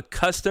people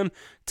accustomed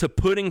to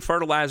putting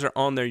fertilizer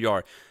on their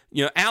yard.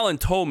 You know, Alan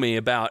told me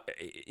about,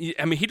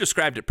 I mean, he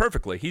described it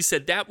perfectly. He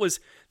said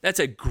that's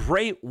a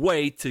great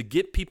way to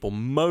get people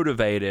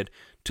motivated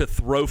to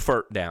throw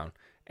fert down.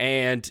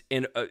 And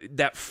in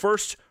that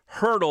first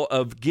hurdle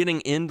of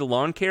getting into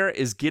lawn care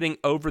is getting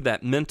over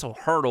that mental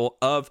hurdle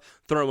of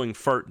throwing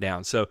fert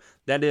down. So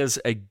that is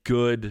a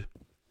good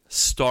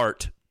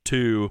start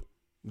to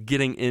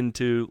getting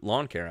into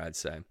lawn care, I'd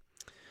say.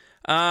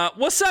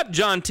 What's up,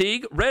 John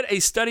Teague? Read a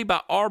study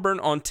by Auburn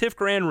on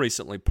Tifgran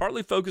recently,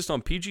 partly focused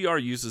on PGR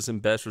uses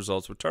and best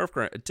results with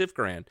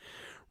Tifgran.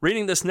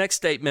 Reading this next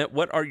statement,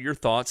 what are your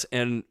thoughts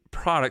and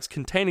products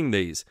containing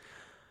these?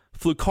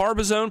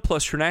 Flucarbazone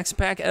plus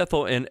Trinaxpac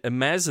ethyl and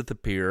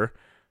imazethapyr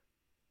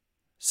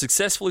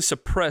successfully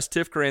suppressed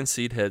Tifgran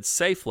seed heads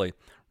safely,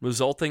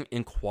 resulting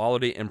in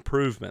quality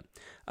improvement.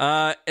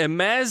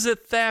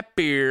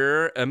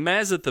 Imazethapyr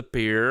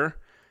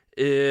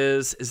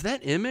is that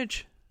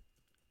Image?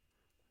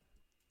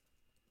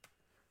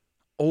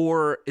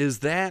 Or is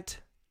that's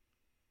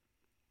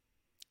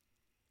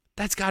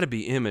got to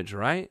be Image,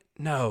 right?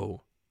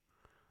 No,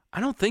 I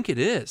don't think it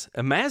is.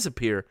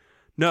 Imazapyr.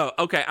 No,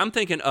 okay, I'm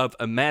thinking of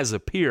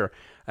imazapyr.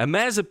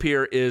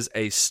 Imazapyr is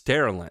a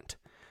sterilant.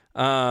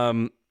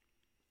 Imazethapyr,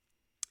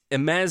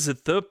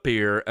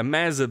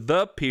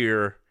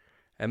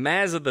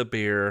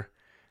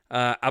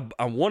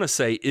 I want to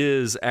say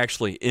is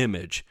actually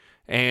Image.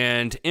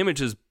 And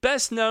Image is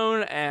best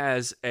known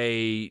as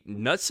a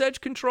nutsedge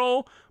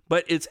control,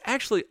 but it's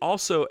actually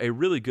also a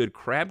really good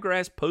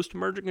crabgrass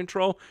post-emergent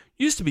control.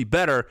 Used to be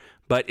better,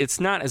 but it's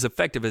not as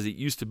effective as it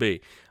used to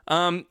be.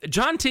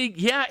 John Teague,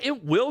 yeah,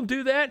 it will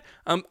do that.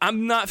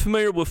 I'm not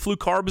familiar with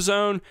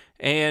flucarbazone,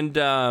 and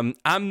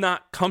I'm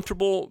not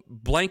comfortable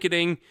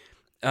blanketing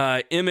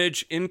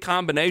Image in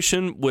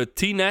combination with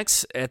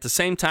T-Nex at the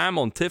same time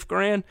on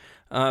Tifgran,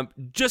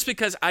 just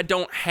because I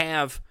don't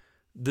have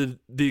the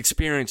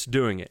experience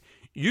doing it.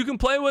 You can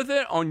play with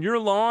it on your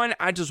lawn.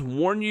 I just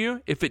warn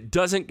you, if it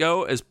doesn't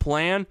go as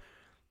planned,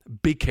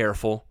 be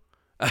careful.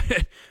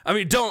 I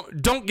mean,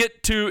 don't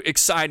get too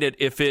excited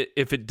if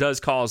it does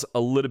cause a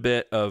little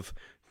bit of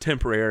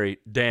temporary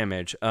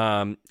damage.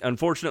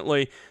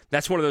 Unfortunately,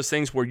 that's one of those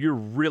things where you're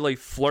really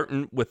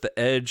flirting with the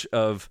edge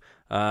of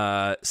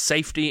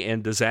safety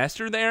and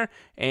disaster there,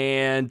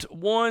 and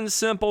one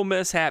simple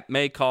mishap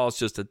may cause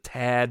just a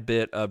tad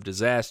bit of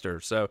disaster.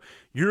 So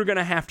you're going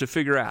to have to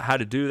figure out how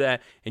to do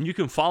that, and you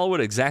can follow it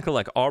exactly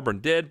like Auburn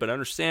did, but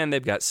understand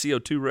they've got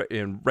CO2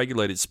 and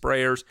regulated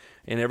sprayers,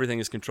 and everything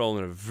is controlled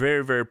in a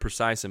very, very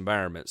precise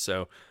environment.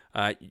 So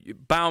by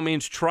all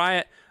means, try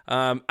it.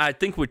 I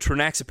think with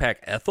Trinaxpac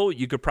ethyl,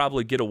 you could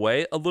probably get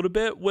away a little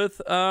bit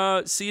with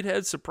seed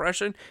head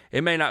suppression.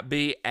 It may not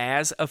be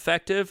as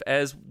effective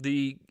as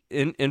the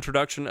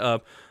introduction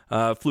of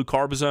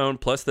flucarbazone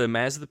plus the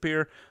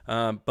imazethapyr,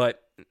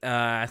 but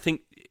I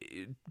think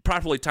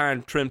properly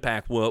timed trim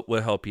pack will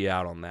help you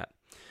out on that.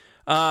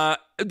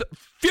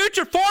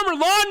 Future former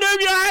lawn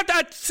noob,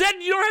 I said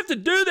you don't have to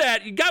do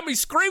that. You got me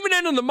screaming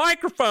into the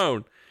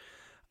microphone.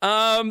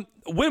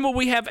 When will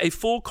we have a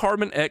full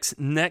Carbon X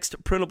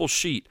next printable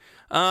sheet?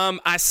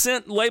 I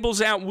sent labels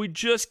out. We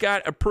just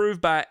got approved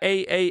by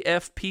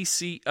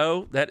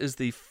AAFPCO. That is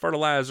the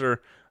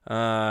fertilizer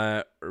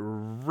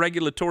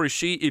regulatory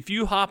sheet. If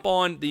you hop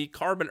on the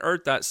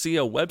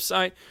carbonearth.co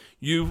website,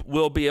 you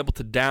will be able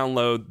to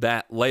download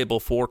that label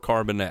for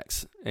Carbon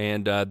X,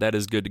 and that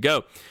is good to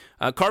go.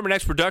 Carbon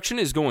X production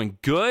is going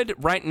good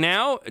right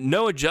now.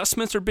 No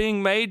adjustments are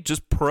being made,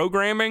 just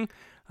programming.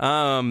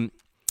 And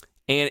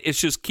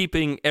it's just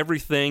keeping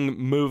everything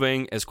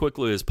moving as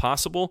quickly as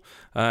possible.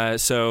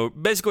 So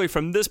basically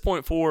from this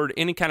point forward,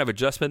 any kind of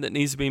adjustment that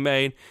needs to be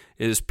made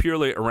is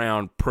purely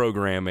around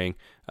programming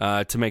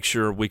to make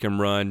sure we can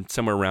run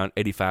somewhere around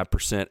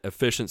 85%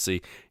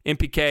 efficiency.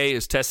 NPK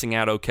is testing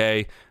out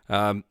okay.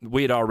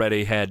 We had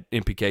already had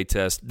NPK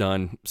tests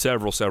done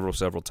several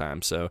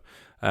times. So,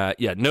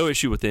 yeah, no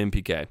issue with the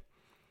NPK.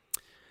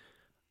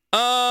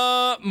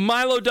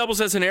 Milo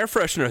doubles as an air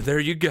freshener. There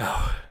you go.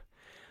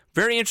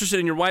 Very interested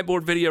in your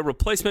whiteboard video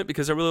replacement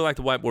because I really like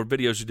the whiteboard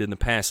videos you did in the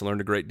past. I learned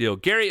a great deal.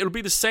 Gary, it'll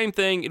be the same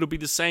thing. It'll be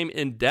the same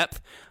in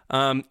depth.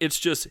 It's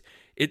just,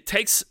 it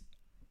takes...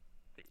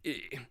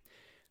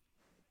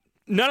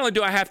 Not only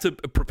do I have to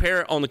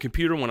prepare on the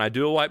computer when I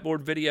do a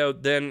whiteboard video,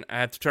 then I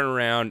have to turn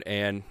around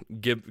and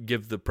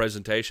give the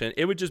presentation.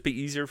 It would just be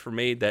easier for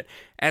me that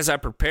as I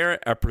prepare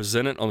it, I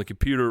present it on the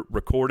computer,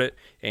 record it,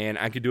 and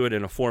I could do it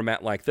in a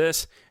format like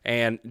this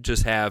and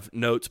just have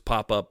notes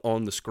pop up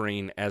on the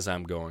screen as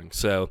I'm going.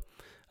 So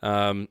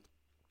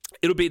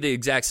it'll be the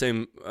exact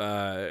same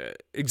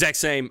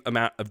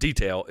amount of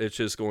detail. It's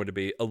just going to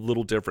be a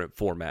little different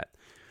format.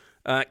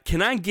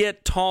 Can I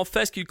get tall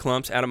fescue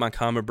clumps out of my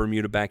common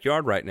Bermuda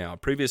backyard right now? A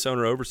previous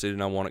owner overseeded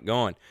and I want it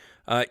gone.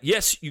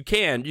 yes, you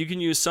can. You can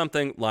use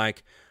something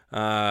like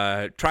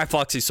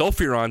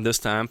trifloxysulfuron this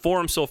time,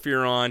 forum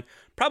sulfuron,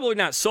 probably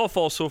not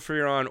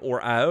sulfonylurea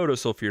or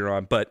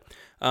iodosulfuron, but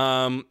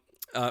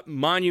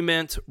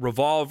Monument,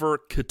 Revolver,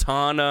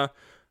 Katana,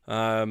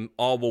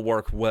 all will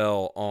work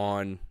well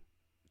on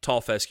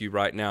tall fescue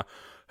right now.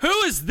 Who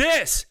is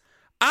this?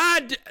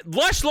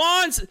 Lush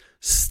Lawns,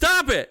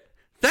 stop it.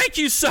 Thank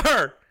you,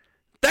 sir.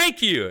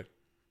 Thank you.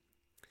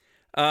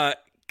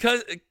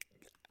 Cause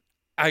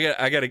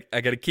I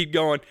gotta keep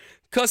going.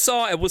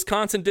 Cusaw at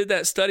Wisconsin did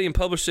that study and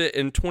published it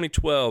in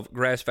 2012.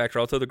 Grass Factor.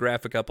 I'll throw the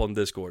graphic up on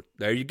Discord.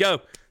 There you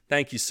go.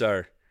 Thank you,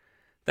 sir.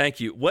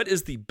 Thank you. What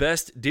is the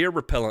best deer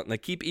repellent? And they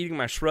keep eating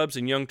my shrubs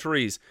and young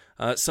trees.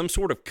 Some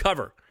sort of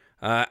cover.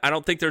 I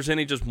don't think there's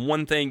any just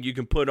one thing you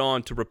can put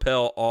on to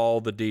repel all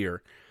the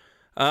deer.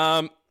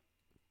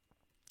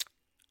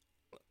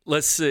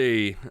 Let's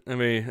see. I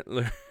mean,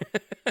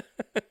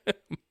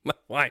 my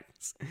wife,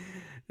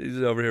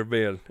 he's over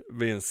here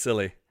being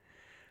silly.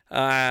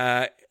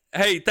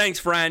 Hey,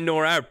 thanks, Ryan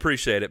Nor. I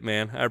appreciate it,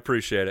 man. I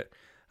appreciate it.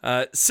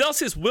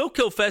 Celsius will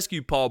kill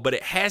fescue, Paul, but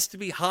it has to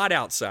be hot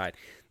outside.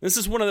 This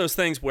is one of those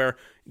things where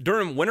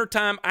during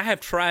wintertime, I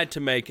have tried to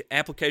make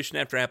application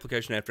after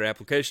application after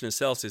application of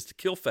Celsius to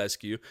kill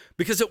fescue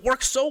because it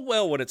works so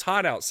well when it's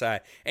hot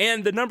outside.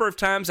 And the number of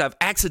times I've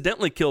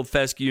accidentally killed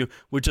fescue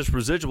with just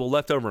residual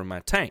left over in my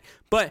tank.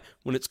 But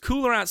when it's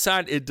cooler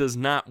outside, it does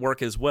not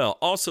work as well.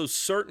 Also,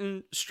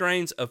 certain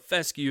strains of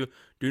fescue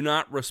do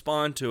not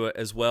respond to it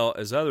as well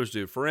as others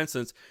do. For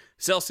instance,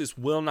 Celsius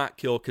will not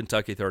kill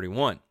Kentucky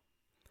 31.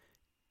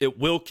 It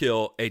will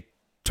kill a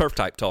turf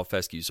type tall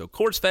fescue. So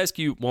quartz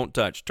fescue won't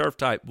touch. Turf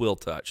type will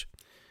touch.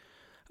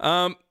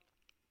 I'm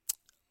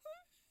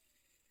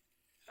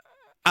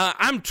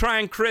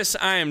trying, Chris.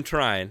 I am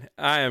trying.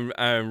 I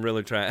am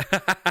really trying.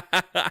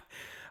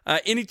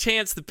 Any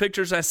chance the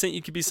pictures I sent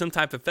you could be some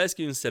type of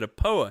fescue instead of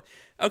POA?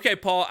 Okay,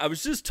 Paul, I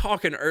was just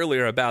talking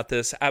earlier about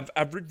this.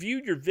 I've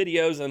reviewed your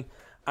videos, and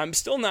I'm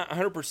still not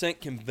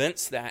 100%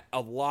 convinced that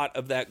a lot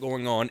of that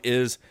going on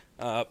is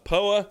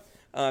POA.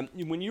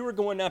 When you were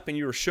going up and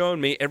you were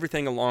showing me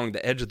everything along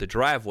the edge of the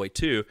driveway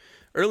too,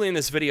 early in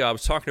this video I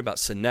was talking about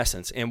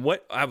senescence, and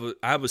what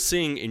I was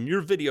seeing in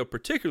your video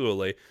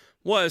particularly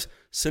was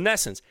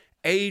senescence,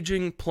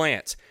 aging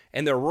plants,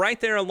 and they're right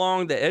there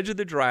along the edge of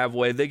the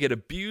driveway. They get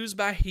abused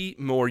by heat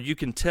more. You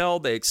can tell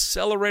they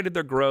accelerated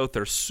their growth.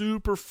 They're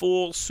super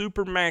full,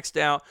 super maxed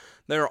out.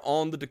 They're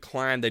on the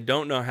decline. They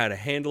don't know how to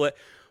handle it.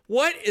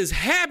 What is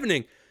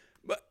happening?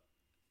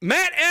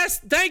 Matt S.,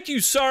 thank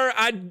you, sir.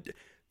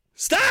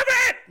 Stop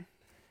it!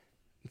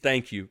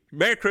 Thank you.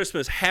 Merry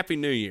Christmas. Happy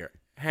New Year.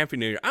 Happy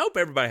New Year. I hope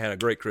everybody had a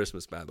great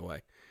Christmas, by the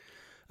way.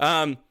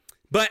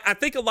 But I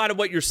think a lot of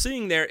what you're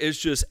seeing there is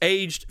just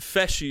aged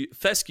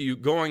fescue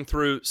going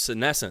through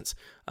senescence.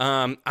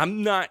 I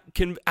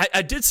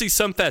did see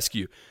some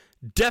fescue.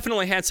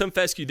 Definitely had some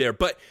fescue there.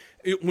 But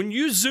when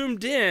you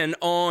zoomed in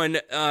on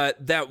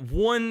that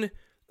one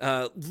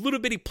little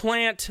bitty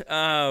plant,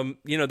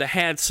 that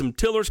had some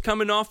tillers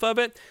coming off of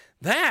it,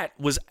 that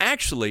was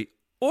actually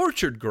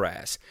orchard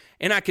grass.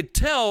 And I could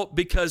tell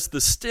because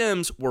the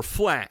stems were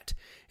flat.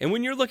 And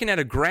when you're looking at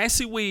a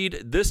grassy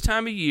weed this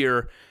time of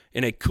year,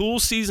 in a cool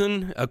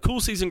season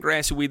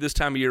grassy weed this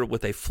time of year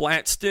with a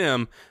flat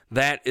stem,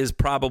 that is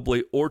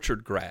probably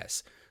orchard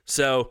grass.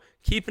 So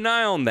keep an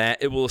eye on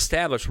that. It will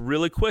establish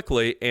really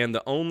quickly, and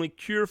the only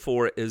cure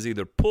for it is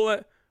either pull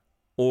it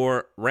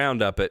or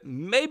round up it.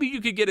 Maybe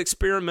you could get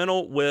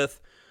experimental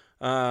with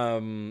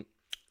some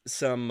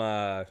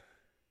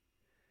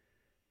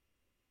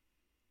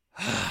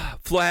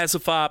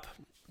fluhazofop,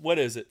 what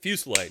is it?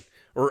 Fusilade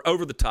or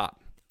over the top.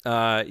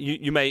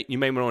 You may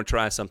want to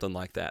try something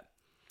like that.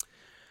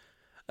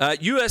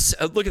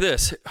 Look at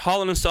this.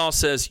 Holland & Stahl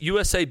says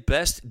USA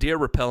best deer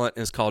repellent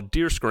is called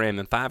Deer Scram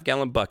in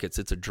 5-gallon buckets.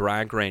 It's a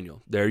dry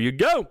granule. There you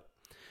go.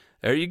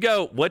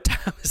 What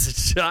time is it?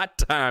 Shot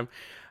time.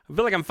 I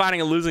feel like I'm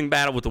fighting a losing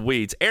battle with the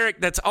weeds. Eric,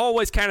 that's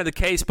always kind of the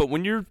case, but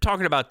when you're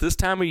talking about this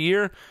time of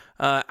year,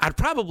 I'd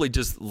probably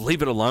just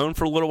leave it alone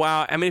for a little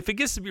while. I mean, if it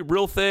gets to be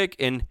real thick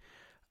and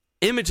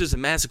images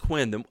of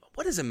Mazzoquin, then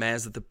what is a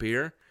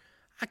Mazzothapir?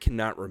 I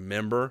cannot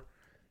remember.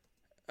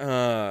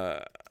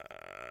 They're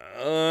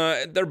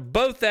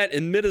both that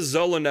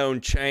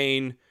imidazolone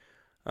chain.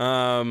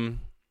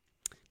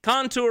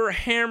 Contour,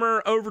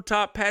 Hammer,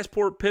 Overtop,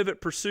 Passport,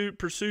 Pivot,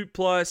 Pursuit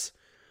Plus,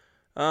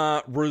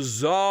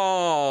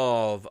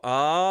 Resolve.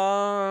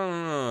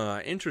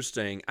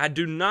 Interesting. I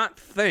do not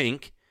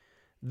think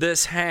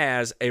this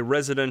has a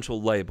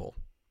residential label.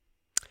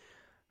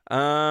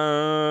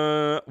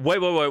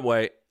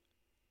 Wait.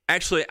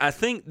 Actually, I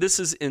think this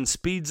is in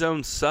Speed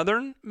Zone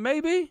Southern,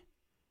 maybe?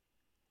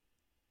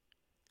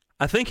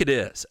 I think it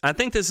is. I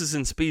think this is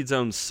in Speed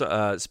Zone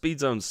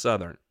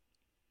Southern.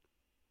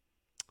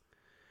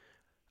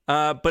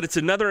 But it's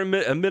another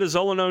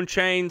imidazolone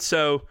chain,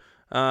 so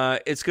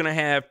it's going to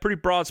have pretty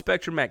broad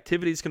spectrum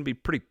activity. It's going to be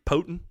pretty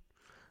potent.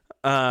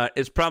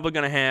 It's probably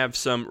going to have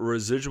some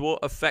residual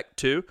effect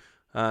too.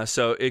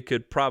 So it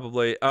could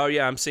probably,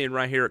 I'm seeing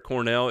right here at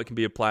Cornell, it can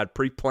be applied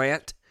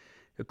pre-plant.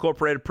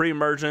 incorporated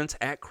pre-emergence,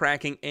 at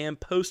cracking, and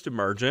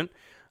post-emergent.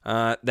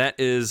 That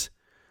is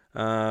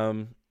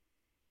going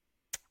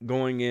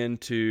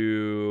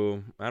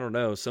into, I don't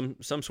know, some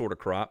sort of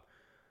crop.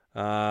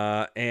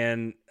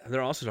 And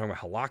they're also talking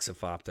about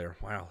haloxifop there.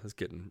 Wow, it's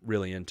getting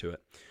really into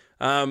it.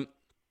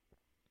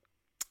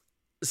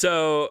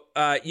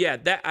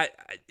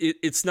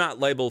 It's not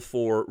labeled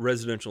for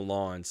residential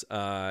lawns,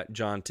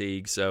 John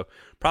Teague. So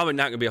probably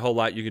not going to be a whole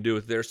lot you can do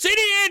with there.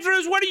 C.D.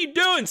 Andrews, what are you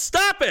doing?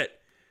 Stop it!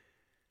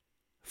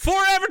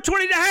 Forever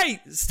 20.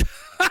 Hey,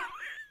 stop!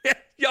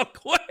 Yo,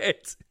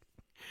 quit!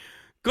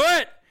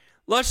 Quit!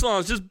 Lush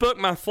Lawns, just booked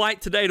my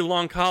flight today to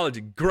Long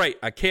College. Great!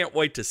 I can't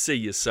wait to see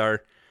you,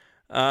 sir.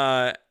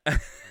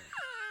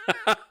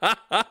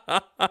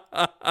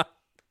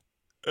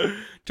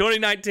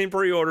 2019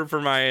 pre-order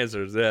for my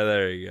answers. Yeah,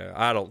 there you go.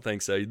 I don't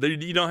think so.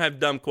 You don't have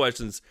dumb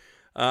questions,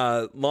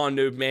 Lawn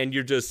Noob, man.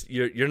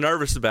 You're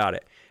nervous about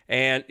it.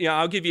 And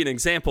I'll give you an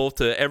example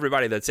to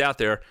everybody that's out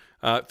there.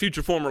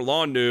 Future former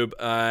Lawn Noob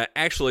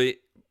actually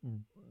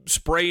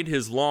sprayed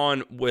his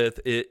lawn with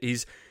it.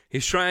 He's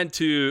trying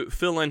to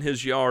fill in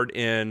his yard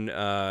in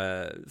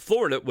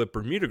Florida with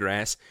Bermuda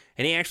grass,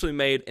 and he actually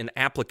made an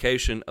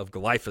application of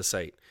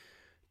glyphosate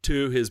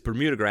to his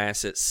Bermuda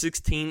grass at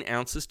 16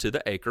 ounces to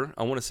the acre.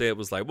 I want to say it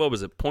was like, what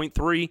was it,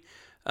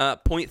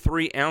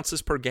 0.3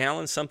 ounces per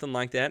gallon, something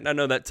like that. And I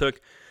know that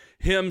took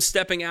him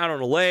stepping out on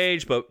a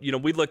ledge, but,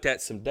 we looked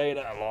at some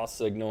data. I lost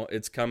signal.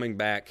 It's coming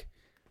back.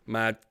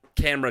 My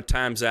camera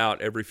times out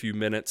every few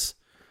minutes.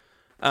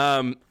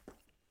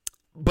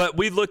 But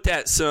we looked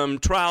at some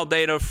trial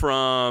data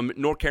from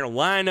North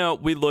Carolina.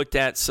 We looked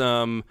at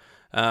some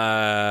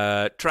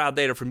trial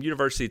data from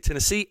University of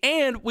Tennessee,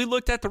 and we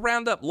looked at the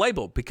Roundup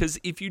label, because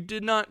if you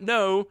did not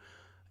know,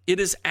 it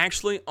is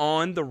actually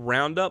on the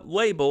Roundup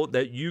label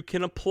that you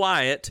can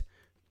apply it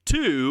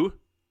to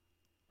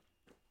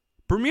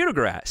Bermuda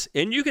grass,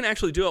 and you can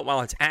actually do it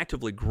while it's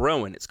actively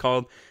growing.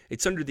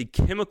 It's under the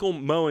chemical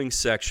mowing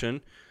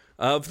section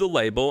of the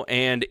label,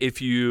 and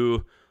if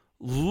you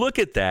look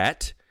at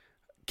that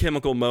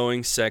chemical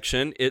mowing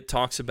section, it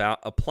talks about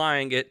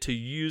applying it to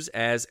use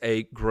as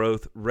a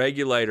growth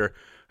regulator.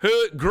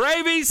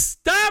 Gravy,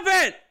 stop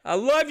it! I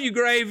love you,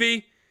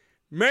 Gravy.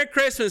 Merry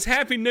Christmas,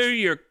 Happy New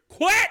Year.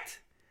 Quit!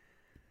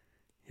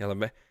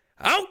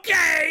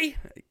 Okay!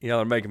 Y'all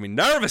are making me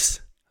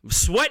nervous. I'm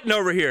sweating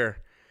over here.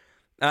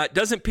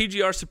 Doesn't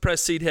PGR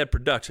suppress seed head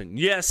production?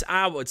 Yes,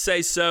 I would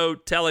say so.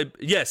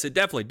 Yes, it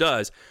definitely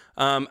does.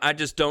 I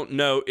just don't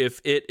know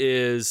if it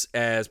is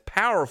as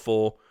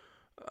powerful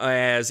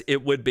as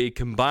it would be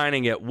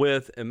combining it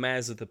with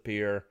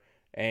imazethapyr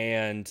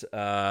and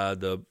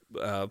the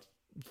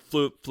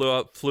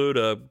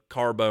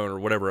fludocarbone or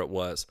whatever it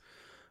was,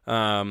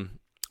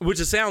 which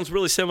it sounds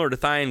really similar to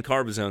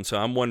thiene-carbazone. So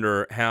I'm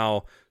wondering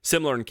how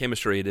similar in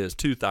chemistry it is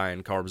to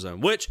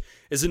thiene-carbazone, which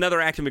is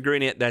another active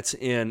ingredient that's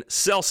in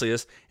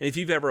Celsius. And if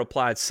you've ever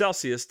applied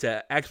Celsius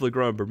to actively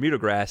growing Bermuda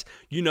grass,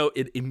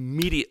 it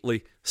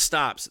immediately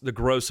stops the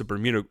growth of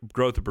Bermuda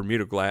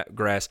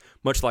grass,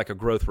 much like a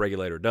growth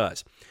regulator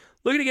does.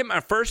 Looking to get my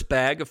first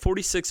bag of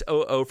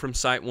 4600 from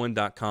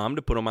SiteOne.com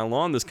to put on my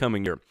lawn this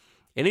coming year.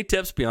 Any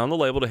tips beyond the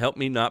label to help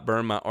me not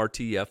burn my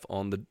RTF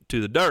to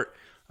the dirt?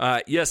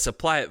 Yes,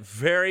 apply it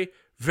very,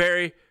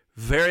 very,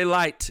 very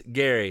light,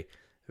 Gary.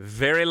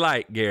 Very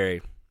light,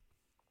 Gary.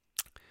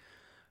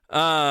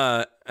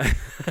 When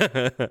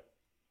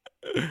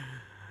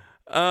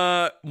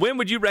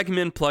would you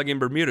recommend plugging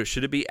Bermuda?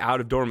 Should it be out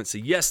of dormancy?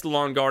 Yes, the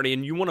Lawn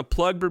Guardian. You want to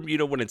plug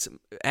Bermuda when it's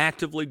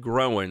actively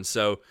growing.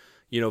 So,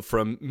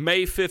 from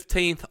May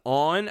 15th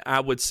on, I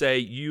would say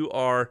you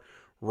are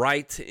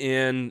right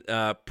in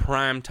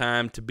prime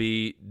time to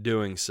be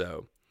doing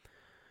so.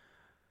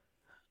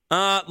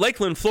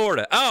 Lakeland,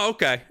 Florida. Oh,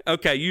 okay.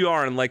 Okay, you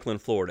are in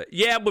Lakeland, Florida.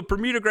 Yeah, but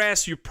Bermuda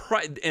grass,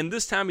 and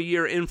this time of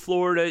year in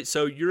Florida,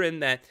 so you're in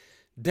that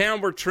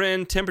downward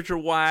trend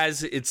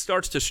temperature-wise. It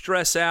starts to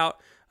stress out.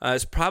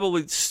 It's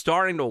probably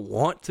starting to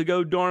want to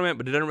go dormant,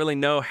 but it doesn't really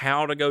know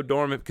how to go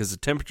dormant because the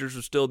temperatures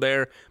are still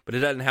there, but it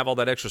doesn't have all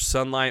that extra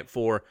sunlight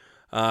for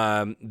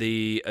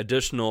the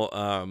additional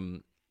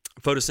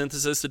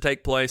photosynthesis to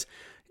take place.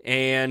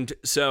 And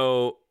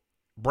so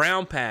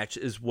brown patch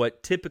is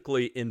what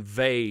typically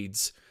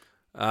invades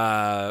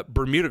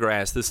Bermuda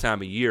grass this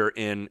time of year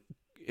in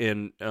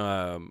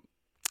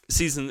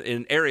season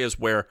in areas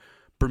where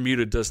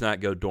Bermuda does not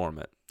go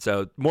dormant.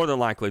 So more than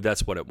likely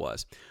that's what it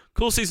was.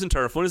 Cool season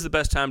turf. When is the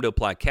best time to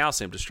apply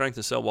calcium to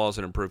strengthen cell walls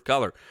and improve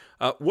color?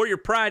 Warrior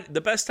Pride,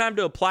 the best time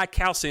to apply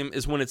calcium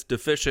is when it's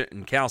deficient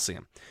in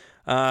calcium.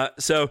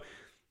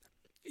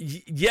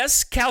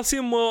 Yes,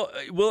 calcium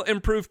will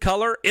improve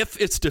color if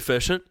it's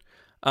deficient.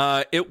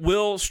 It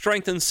will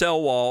strengthen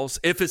cell walls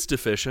if it's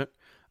deficient.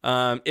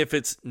 If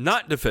it's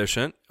not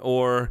deficient,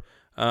 or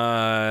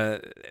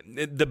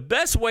the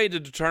best way to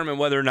determine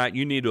whether or not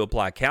you need to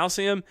apply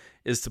calcium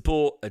is to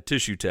pull a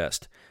tissue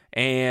test.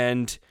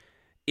 And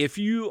if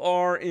you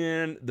are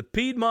in the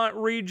Piedmont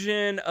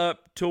region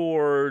up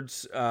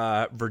towards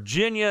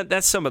Virginia,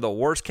 that's some of the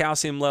worst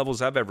calcium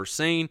levels I've ever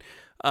seen.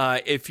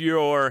 If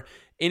you're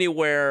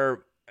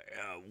anywhere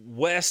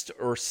west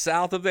or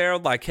south of there,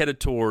 like headed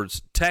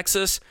towards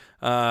Texas,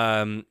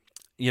 Dallas,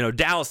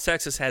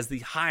 Texas has the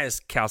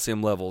highest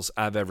calcium levels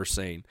I've ever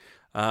seen.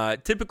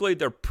 Typically,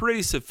 they're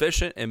pretty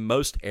sufficient in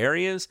most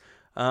areas,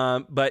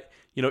 but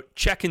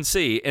check and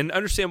see and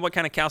understand what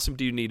kind of calcium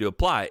do you need to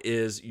apply.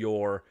 Is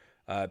your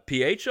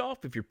pH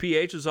off? If your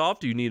pH is off,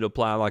 do you need to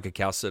apply like a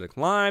calcitic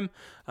lime?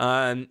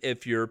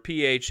 If your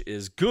pH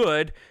is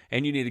good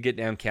and you need to get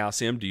down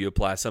calcium, do you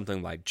apply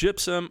something like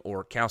gypsum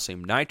or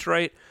calcium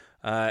nitrate?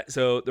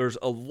 So there's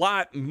a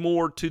lot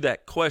more to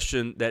that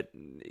question that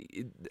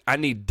I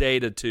need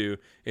data to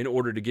in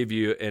order to give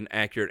you an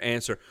accurate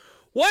answer.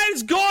 What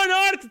is going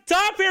on at the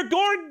top here?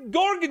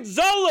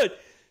 Gorgonzola,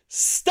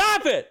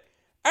 stop it.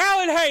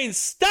 Alan Haynes,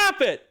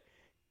 stop it.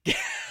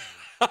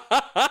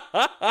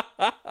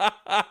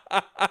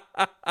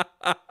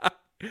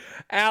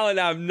 Alan,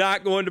 I'm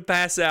not going to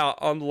pass out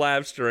on the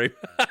live stream.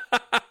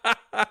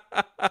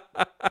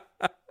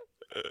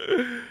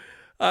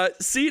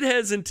 Seed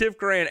heads in Tiff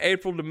Grant,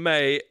 April to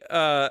May.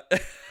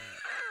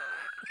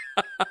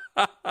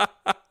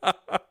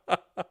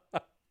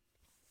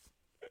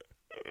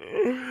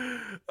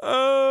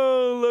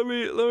 Oh, let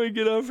me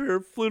get up here.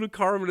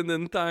 Fluticarbon and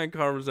then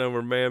thiocarbazone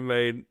were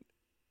man-made.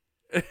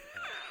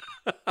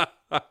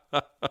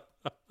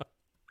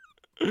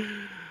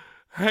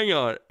 Hang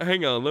on.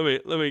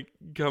 Let me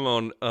come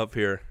on up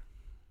here.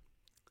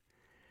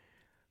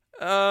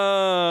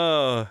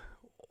 Wow,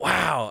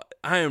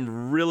 I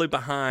am really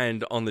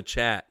behind on the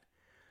chat.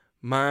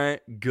 My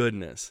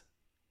goodness.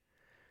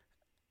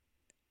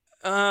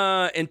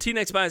 And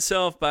T-Nex by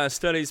itself, by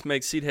studies,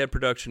 makes seed head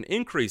production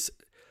increase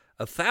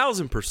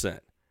 1,000%.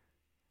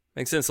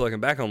 Makes sense looking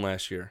back on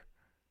last year.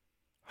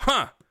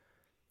 Huh.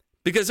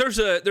 Because there's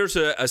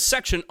a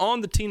section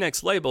on the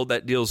T-Nex label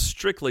that deals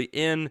strictly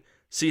in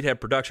seed head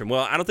production.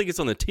 Well, I don't think it's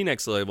on the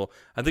T-Nex label.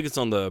 I think it's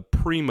on the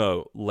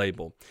Primo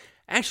label.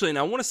 Actually, and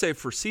I want to say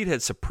for seed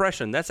head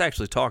suppression, that's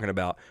actually talking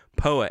about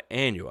Poa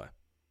annua.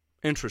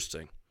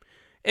 Interesting.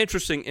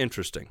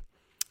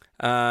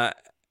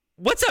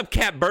 What's up,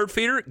 Cat Bird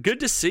Feeder? Good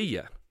to see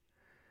you.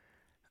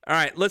 All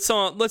right, let's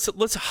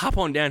hop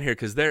on down here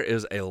because there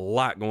is a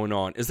lot going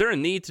on. Is there a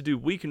need to do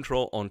weed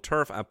control on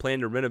turf? I plan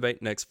to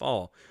renovate next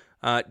fall.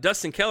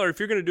 Dustin Keller, if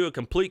you're going to do a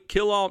complete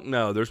kill-all,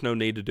 no, there's no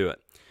need to do it.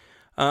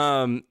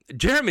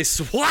 Jeremy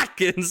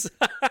Swatkins.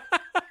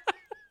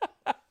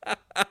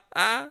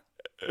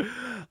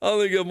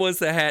 Only good once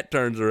the hat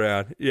turns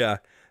around. Yeah.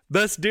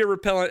 Best deer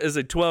repellent is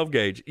a 12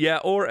 gauge. Yeah,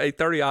 or a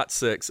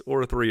 30-06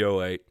 or a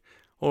 308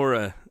 or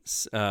a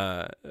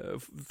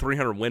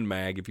 300 Win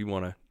Mag if you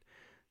want to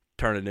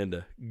turn it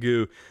into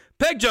goo.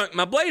 Peg junk.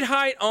 My blade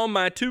height on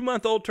my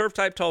 2-month-old turf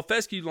type tall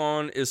fescue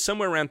lawn is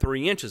somewhere around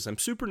 3 inches. I'm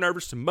super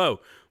nervous to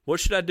mow. What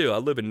should I do? I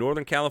live in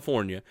Northern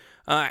California.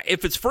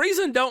 If it's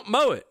freezing, don't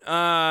mow it.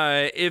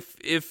 If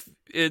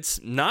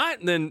it's not,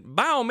 then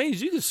by all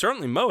means, you can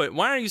certainly mow it.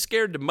 Why are you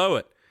scared to mow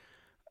it?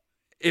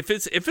 If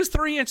it's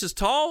 3 inches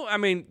tall, I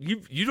mean,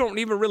 you don't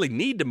even really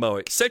need to mow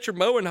it. Set your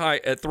mowing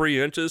height at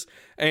 3 inches,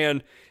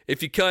 and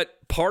if you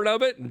cut part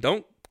of it and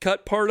don't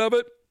cut part of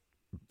it,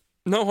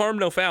 no harm,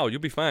 no foul. You'll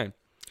be fine.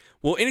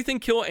 Will anything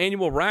kill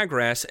annual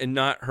ryegrass and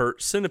not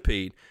hurt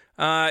centipede?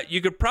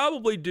 You could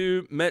probably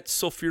do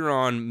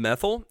metsulfuron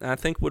methyl. I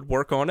think would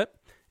work on it.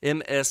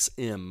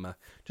 MSM.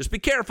 Just be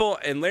careful.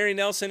 And Larry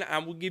Nelson, I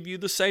will give you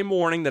the same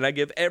warning that I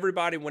give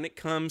everybody when it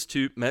comes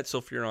to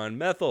metsulfuron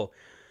methyl.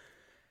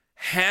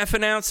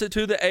 1/2 ounce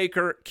to the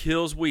acre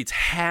kills weeds.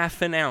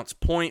 1/2 ounce,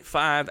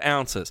 0.5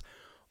 ounces.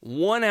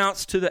 1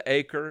 ounce to the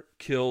acre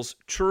kills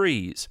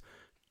trees.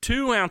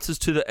 2 ounces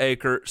to the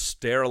acre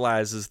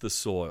sterilizes the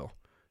soil.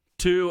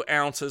 2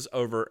 ounces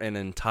over an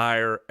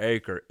entire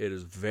acre. It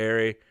is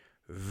very,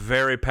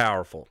 very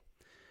powerful.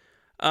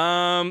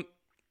 Yeah,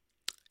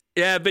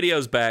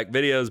 video's back.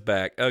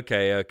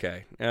 Okay.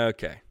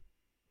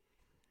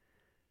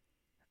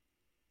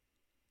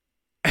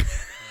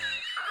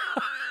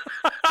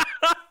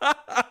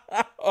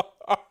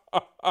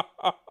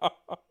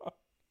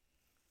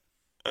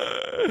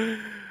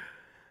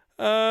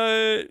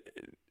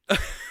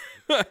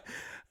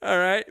 All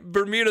right,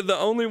 Bermuda, the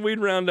only weed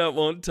Roundup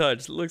won't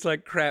touch. Looks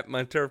like crap,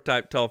 my turf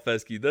type tall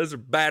fescue. Those are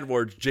bad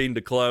words, Gene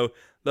DeClos.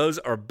 Those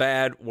are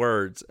bad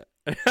words.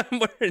 I'm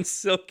wearing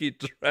silky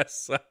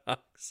dress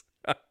socks.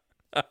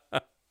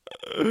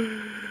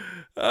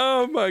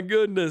 Oh my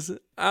goodness.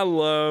 I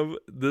love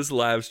this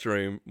live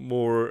stream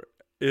more.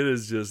 It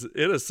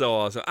is so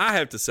awesome. I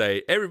have to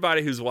say,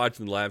 everybody who's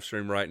watching the live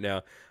stream right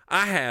now,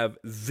 I have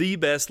the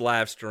best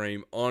live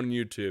stream on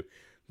YouTube.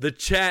 The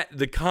chat,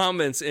 the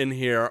comments in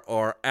here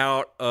are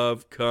out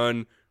of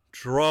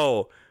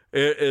control.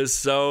 It is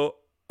so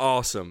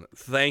awesome.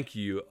 Thank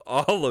you,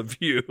 all of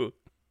you.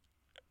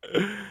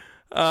 Is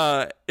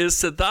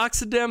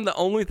Sethoxidem the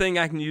only thing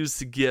I can use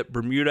to get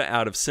Bermuda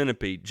out of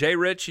centipede? Jay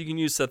Rich, you can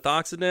use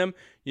Sethoxidem.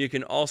 You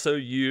can also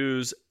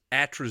use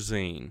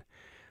atrazine.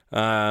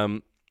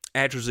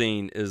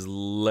 atrazine is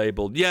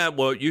labeled. Yeah,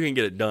 well, you can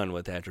get it done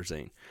with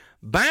atrazine.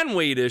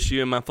 Bindweed issue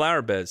in my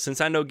flower beds.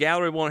 Since I know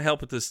Gallery won't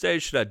help at this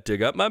stage, should I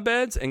dig up my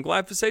beds and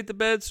glyphosate the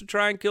beds to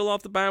try and kill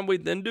off the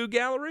bindweed, then do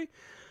Gallery?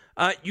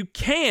 You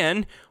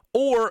can,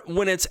 or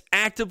when it's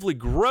actively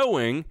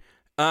growing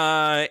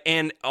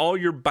and all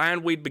your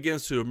bindweed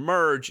begins to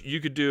emerge, you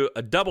could do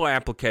a double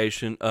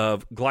application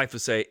of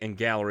glyphosate and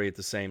Gallery at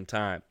the same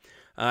time.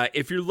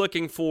 If you're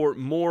looking for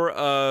more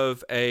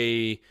of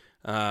a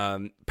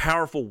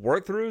powerful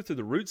work through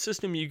the root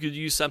system, you could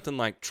use something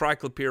like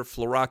triclopyr,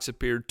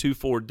 fluroxapyr,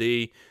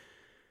 2,4-D,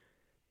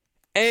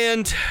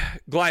 and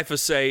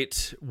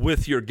glyphosate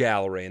with your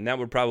Gallery, and that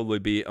would probably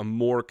be a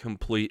more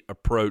complete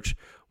approach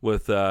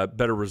with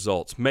better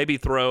results. Maybe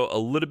throw a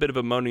little bit of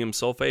ammonium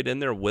sulfate in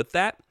there with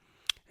that,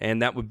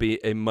 and that would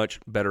be a much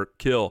better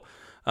kill.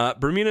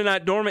 Bermuda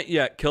not dormant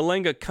yet.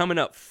 Kalinga coming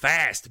up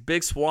fast.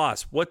 Big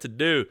swaths. What to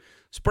do?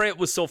 Spray it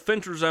with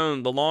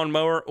sulfentrazone, the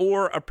lawnmower,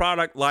 or a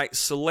product like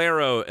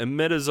Solero and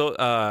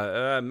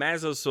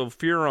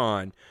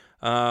mazosulfuron,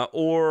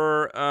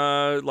 or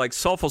like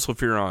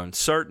sulfosulfuron,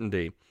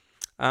 Certainty.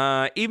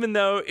 Even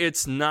though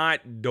it's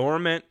not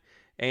dormant,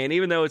 and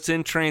even though it's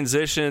in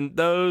transition,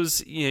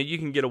 those you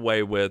can get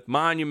away with.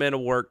 Monument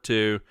will work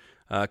too.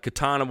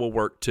 Katana will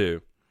work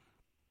too.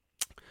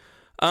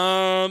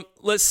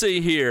 Let's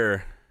see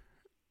here.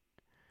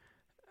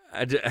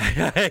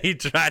 He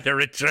tried to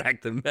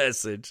retract the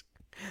message.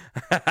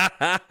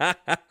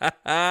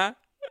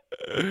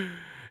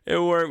 It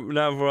worked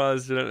not for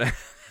us.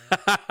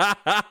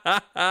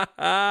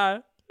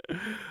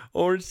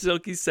 Orange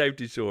silky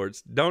safety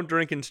shorts. Don't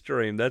drink and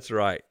stream. That's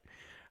right.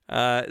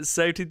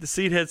 Safety, the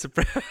seed head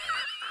suppress.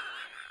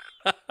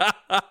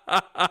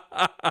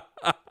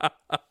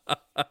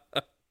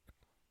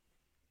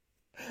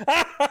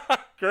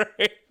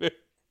 Great.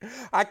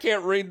 I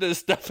can't read this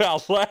stuff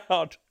out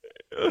loud.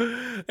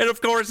 And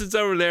of course, it's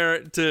over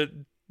there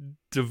to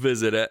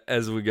visit it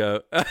as we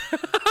go.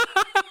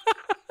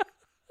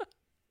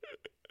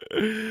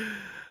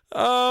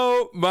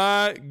 Oh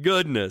my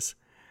goodness.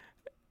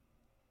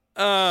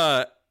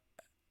 All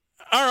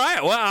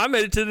right. Well, I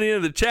made it to the end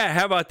of the chat.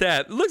 How about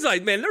that? It looks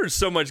like, man, there's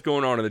so much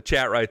going on in the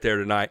chat right there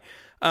tonight.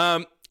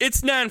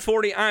 It's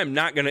 9:40. I'm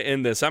not going to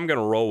end this. I'm going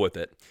to roll with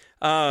it.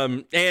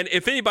 And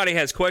if anybody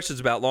has questions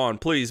about lawn,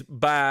 please,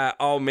 by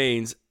all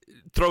means,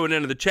 throw it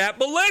into the chat.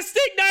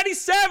 Ballistic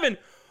 97,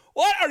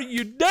 what are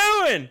you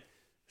doing?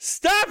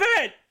 Stop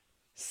it!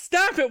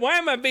 Stop it! Why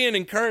am I being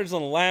encouraged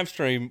on the live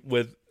stream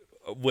with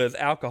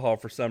alcohol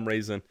for some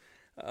reason?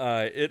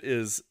 It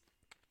is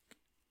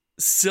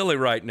silly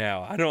right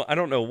now. I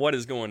don't know what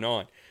is going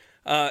on.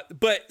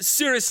 But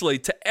seriously,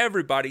 to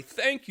everybody,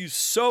 thank you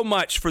so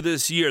much for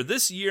this year.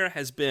 This year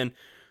has been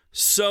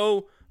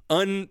so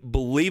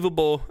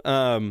unbelievable.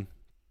 I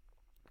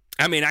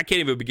mean, I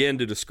can't even begin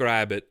to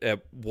describe it.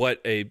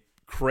 What a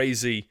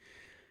crazy,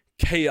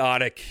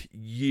 chaotic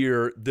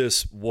year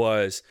this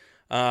was.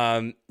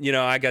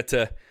 I got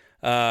to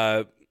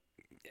a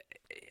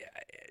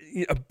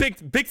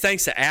big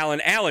thanks to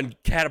Alan. Alan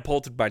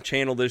catapulted my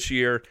channel this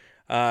year.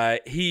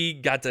 He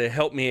got to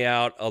help me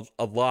out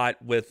a lot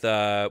with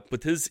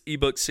his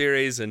ebook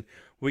series, and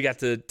we got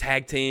to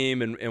tag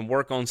team and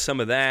work on some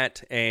of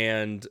that.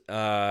 And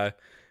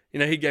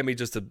he gave me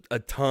just a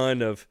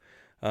ton of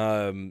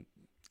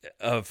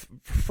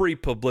free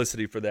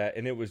publicity for that,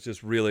 and it was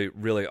just really,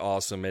 really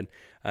awesome. And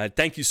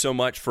thank you so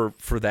much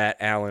for that,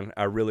 Alan.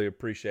 I really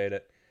appreciate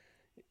it.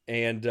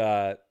 And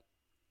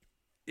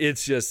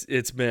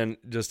it's been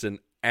just an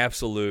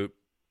absolute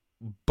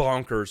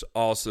bonkers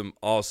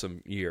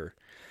awesome year.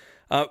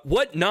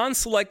 What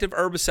non-selective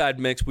herbicide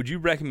mix would you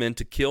recommend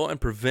to kill and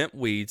prevent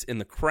weeds in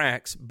the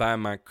cracks by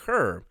my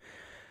curb?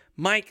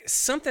 Mike,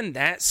 something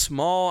that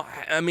small,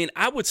 I mean,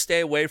 I would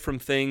stay away from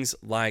things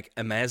like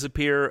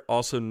imazapyr,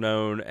 also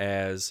known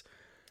as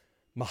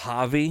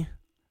Mojave,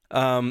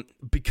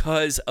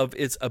 because of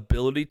its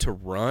ability to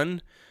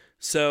run.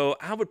 So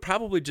I would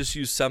probably just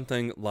use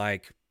something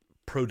like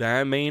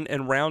prodiamine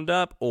and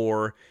Roundup,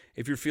 or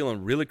if you're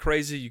feeling really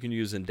crazy, you can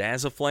use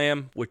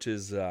Indaziflam, which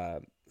is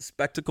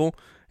Spectacle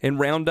and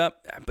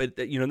Roundup, but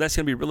that's going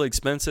to be really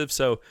expensive.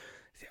 So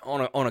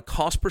on a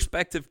cost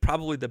perspective,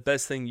 probably the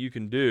best thing you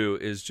can do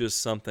is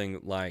just something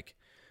like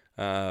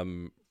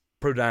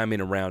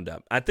prodiamine and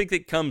Roundup. I think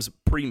it comes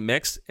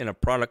pre-mixed in a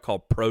product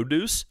called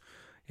Produce,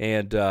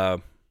 and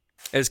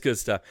it's good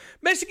stuff.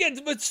 Michigan,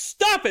 but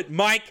stop it,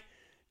 Mike.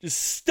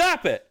 Just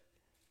stop it.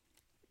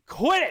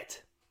 Quit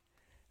it.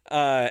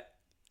 I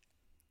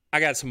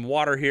got some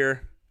water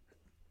here.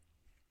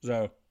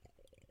 So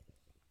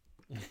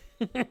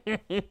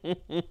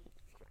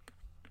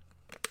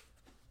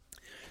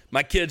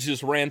my kids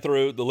just ran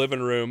through the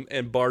living room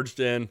and barged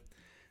in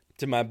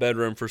to my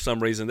bedroom for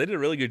some reason. They did a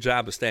really good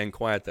job of staying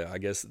quiet, though. I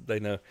guess they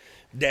know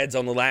Dad's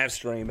on the live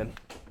stream, and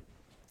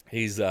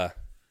he's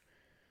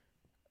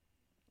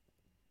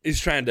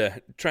trying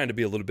to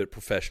be a little bit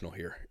professional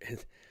here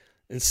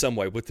in some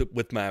way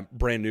with my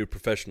brand new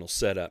professional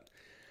setup.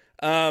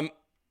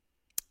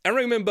 I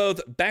recommend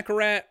both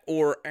Baccarat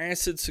or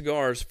Acid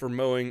cigars for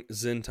mowing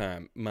Zen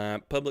time. My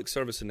public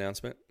service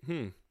announcement.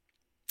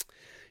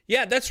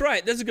 Yeah, that's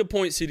right. That's a good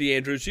point, CD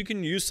Andrews. You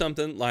can use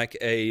something like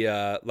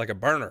a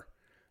burner.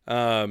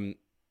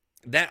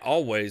 That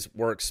always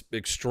works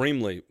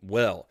extremely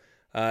well.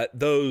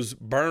 Those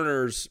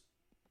burners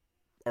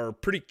are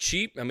pretty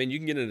cheap. I mean, you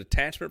can get an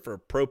attachment for a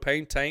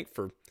propane tank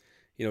for,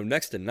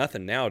 next to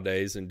nothing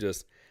nowadays, and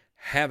just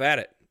have at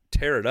it.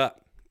 Tear it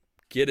up.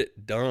 Get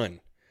it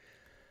done.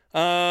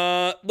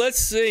 Let's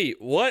see.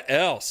 What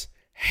else?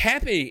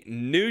 Happy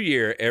New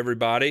Year,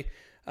 everybody.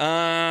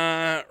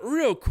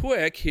 Real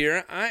quick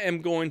here, I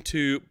am going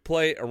to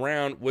play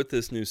around with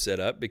this new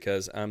setup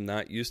because I'm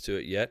not used to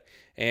it yet.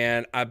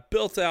 And I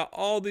built out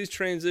all these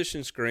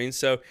transition screens.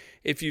 So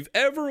if you've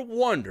ever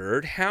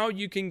wondered how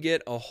you can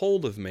get a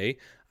hold of me,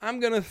 I'm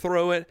going to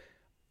throw it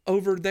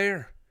over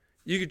there.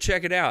 You can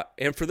check it out.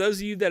 And for those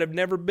of you that have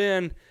never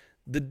been,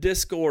 the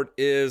Discord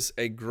is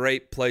a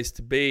great place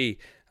to be.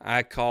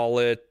 I call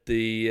it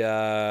the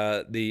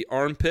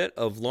armpit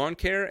of lawn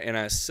care, and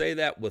I say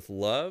that with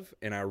love,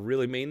 and I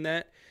really mean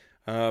that.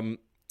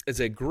 It's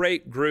a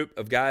great group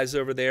of guys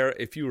over there.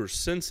 If you are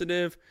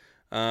sensitive,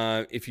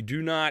 if you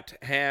do not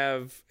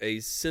have a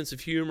sense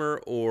of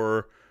humor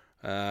or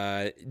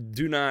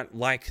do not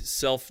like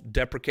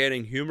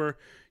self-deprecating humor,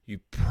 you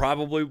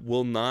probably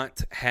will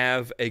not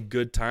have a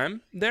good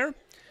time there.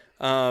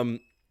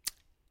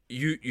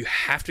 You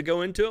have to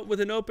go into it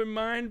with an open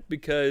mind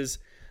because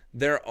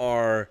there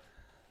are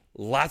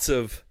lots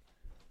of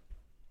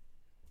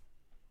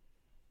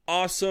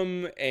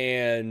awesome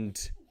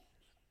and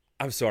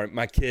I'm sorry,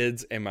 my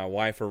kids and my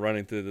wife are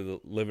running through the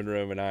living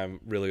room and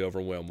I'm really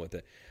overwhelmed with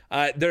it.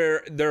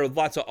 There are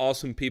lots of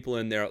awesome people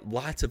in there,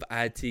 lots of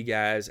IT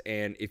guys,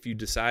 and if you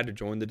decide to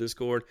join the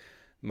Discord,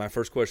 my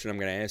first question I'm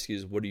going to ask you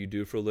is, what do you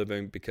do for a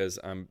living? Because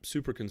I'm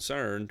super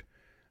concerned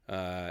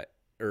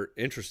or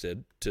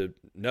interested to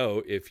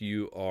know if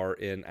you are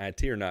in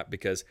IT or not,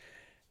 because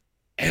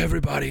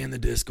everybody in the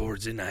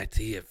Discord's in IT,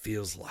 it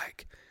feels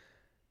like.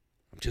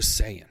 I'm just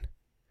saying.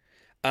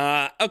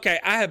 Okay,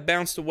 I have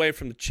bounced away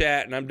from the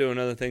chat, and I'm doing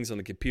other things on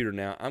the computer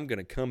now. I'm going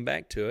to come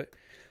back to it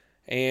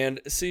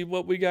and see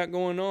what we got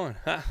going on.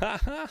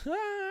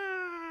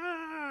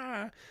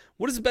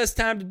 What is the best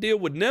time to deal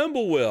with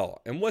Nimblewheel?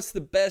 And what's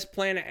the best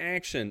plan of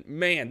action?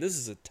 Man, this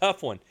is a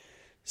tough one.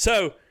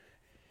 So,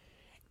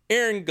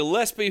 Aaron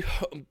Gillespie,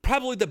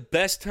 probably the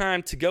best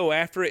time to go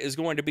after it is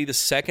going to be the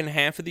second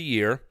half of the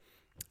year.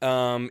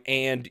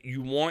 And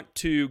you want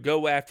to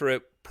go after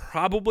it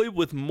probably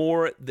with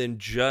more than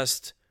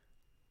just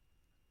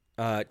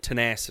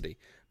tenacity.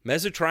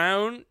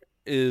 Mesotrione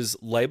is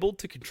labeled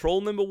to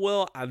control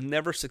Nimblewheel. I've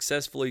never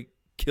successfully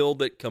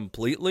killed it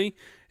completely,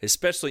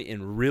 especially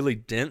in really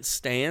dense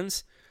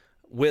stands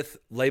with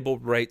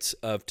labeled rates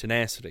of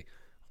tenacity.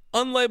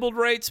 Unlabeled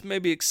rates,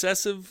 maybe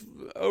excessive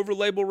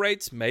over-label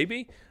rates,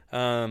 maybe.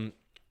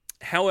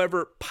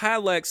 However,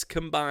 Pylex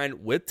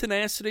combined with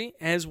tenacity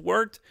has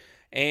worked,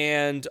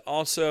 and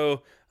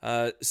also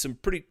some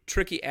pretty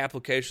tricky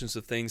applications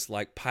of things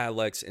like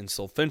Pylex and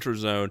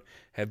sulfentrazone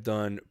have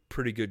done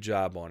pretty good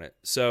job on it.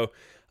 So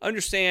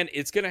understand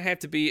it's going to have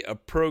to be a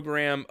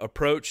program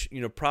approach,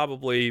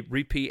 probably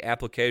repeat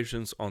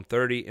applications on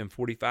 30 and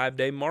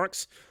 45-day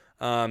marks.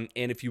 And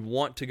if you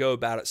want to go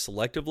about it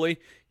selectively,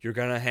 you're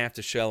going to have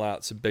to shell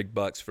out some big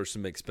bucks for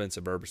some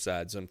expensive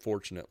herbicides,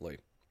 unfortunately.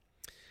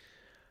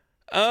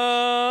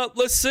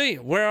 Let's see.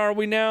 Where are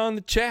we now in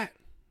the chat?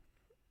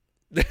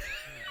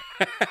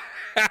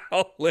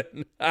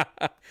 Alan.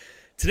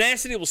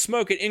 Tenacity will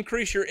smoke it.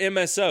 Increase your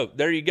MSO.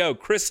 There you go.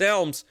 Chris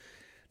Helms,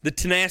 the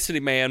tenacity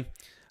man.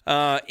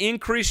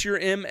 Increase your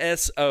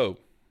MSO.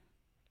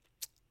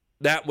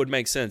 That would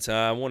make sense.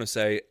 I want to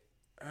say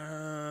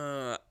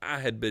I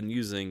had been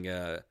using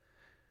an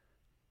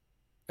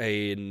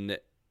 80-20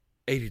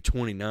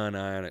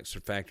 non-ionic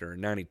surfactant or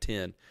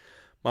 90-10.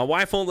 My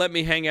wife won't let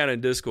me hang out in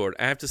Discord.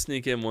 I have to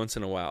sneak in once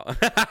in a while.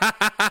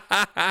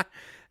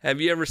 Have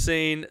you ever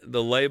seen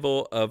the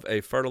label of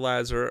a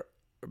fertilizer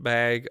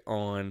bag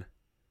on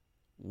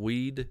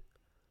weed?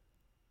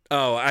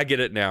 Oh, I get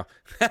it now.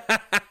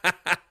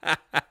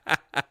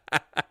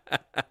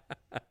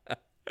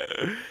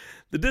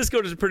 The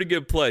Discord is a pretty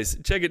good place.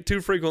 Check it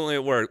too frequently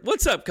at work.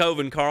 What's up,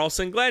 Coven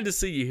Carlson? Glad to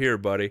see you here,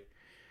 buddy.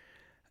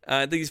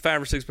 I think he's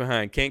 5 or 6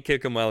 behind. Can't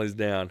kick him while he's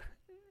down.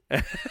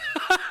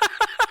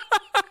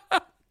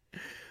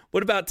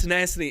 What about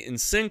tenacity and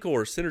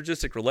Syncor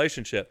synergistic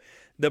relationship?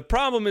 The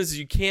problem is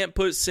you can't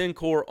put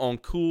Syncor on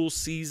cool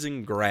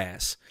season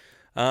grass.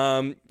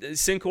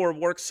 Syncor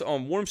works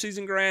on warm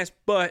season grass,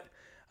 but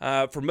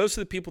for most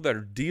of the people that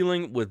are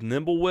dealing with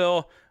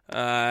Nimblewheel,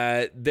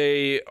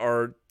 they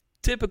are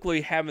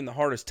typically having the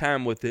hardest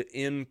time with it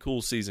in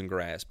cool season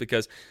grass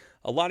because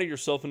a lot of your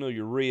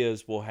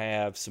sulfonylureas will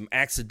have some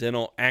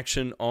accidental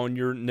action on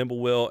your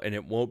Nimblewheel, and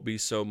it won't be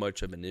so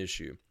much of an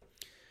issue.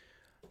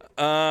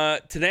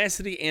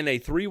 Tenacity and a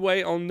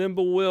 3-way on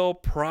Nimble Wheel,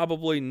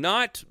 probably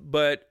not,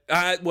 but,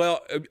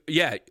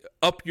 yeah,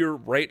 up your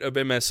rate of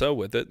MSO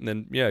with it, and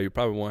then, yeah, you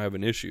probably won't have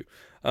an issue.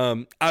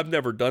 I've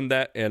never done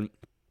that, and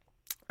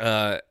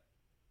I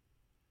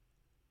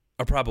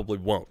probably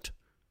won't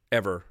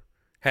ever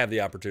have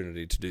the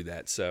opportunity to do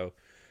that. So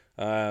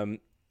I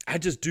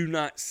just do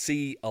not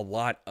see a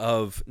lot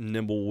of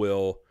Nimble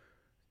Wheel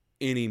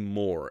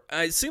anymore.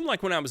 It seemed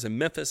like when I was in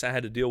Memphis, I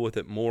had to deal with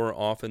it more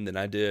often than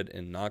I did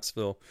in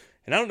Knoxville.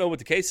 And I don't know what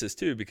the case is,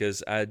 too,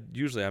 because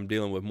I'm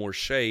dealing with more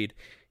shade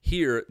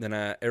here than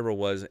I ever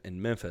was in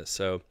Memphis.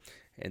 So,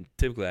 and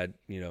typically,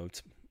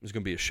 it's going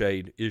to be a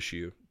shade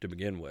issue to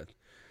begin with.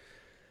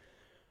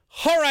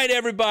 All right,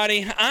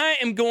 everybody, I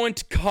am going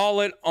to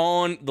call it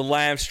on the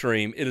live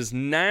stream. It is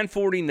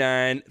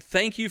 9:49.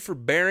 Thank you for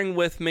bearing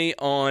with me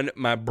on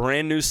my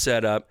brand new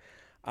setup.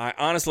 I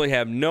honestly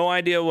have no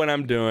idea what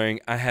I'm doing.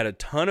 I had a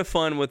ton of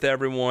fun with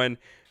everyone.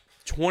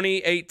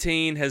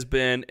 2018 has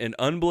been an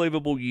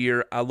unbelievable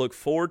year. I look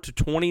forward to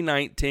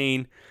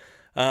 2019.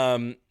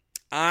 I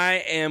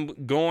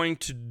am going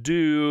to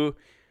do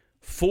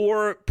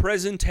 4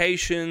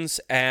 presentations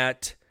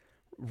at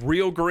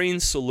Real Green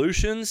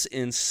Solutions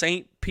in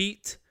St.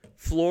 Pete,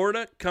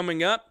 Florida,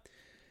 coming up.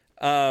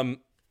 Did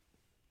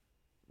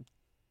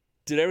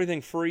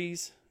everything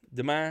freeze?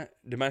 Did my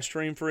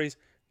stream freeze?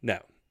 No,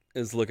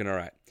 it's looking all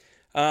right.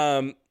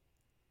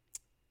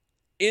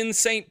 In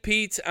St.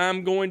 Pete,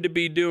 I'm going to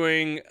be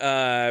doing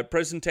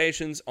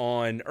presentations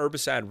on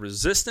herbicide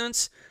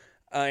resistance,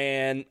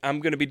 and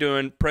I'm going to be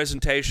doing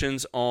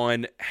presentations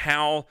on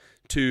how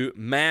to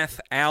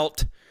math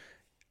out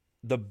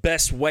the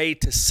best way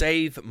to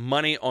save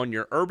money on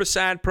your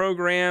herbicide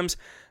programs.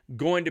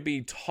 Going to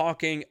be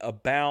talking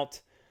about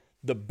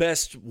the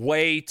best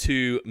way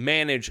to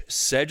manage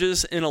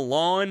sedges in a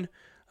lawn.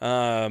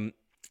 I've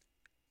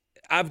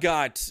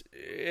got,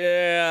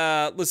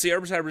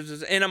 herbicide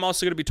resistance, and I'm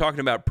also going to be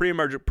talking about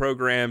pre-emergent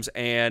programs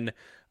and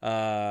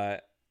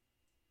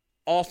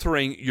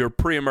authoring your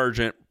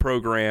pre-emergent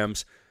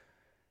programs.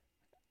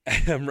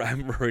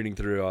 I'm reading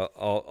through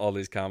all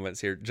these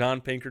comments here.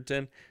 John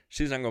Pinkerton,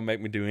 she's not going to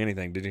make me do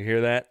anything. Did you hear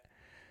that?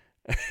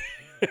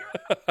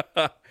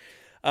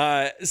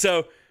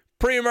 So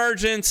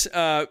pre-emergence,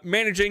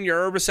 managing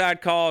your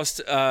herbicide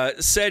costs,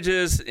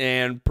 sedges,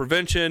 and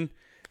prevention,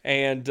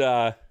 and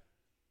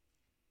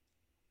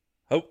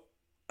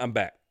I'm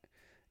back.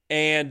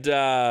 And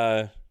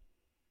yeah,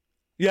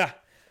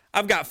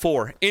 I've got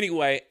 4.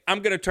 Anyway,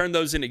 I'm going to turn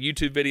those into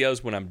YouTube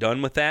videos when I'm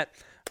done with that.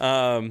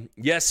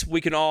 Yes,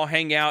 we can all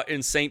hang out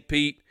in St.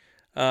 Pete,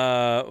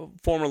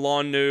 former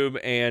lawn noob.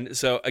 And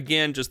so,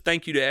 again, just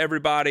thank you to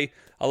everybody.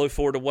 I look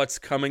forward to what's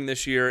coming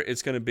this year.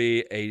 It's going to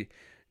be a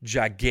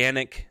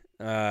gigantic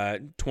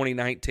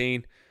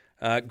 2019.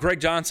 Greg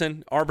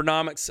Johnson,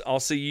 Arbornomics,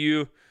 I'll see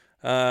you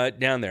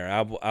down there.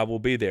 I will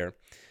be there.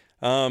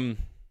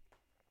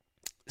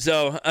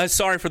 So,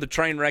 sorry for the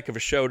train wreck of a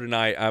show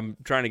tonight. I'm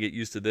trying to get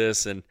used to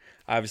this, and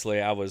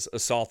obviously I was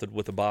assaulted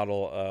with a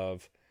bottle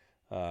of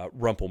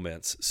Rumple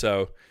Mints.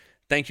 So,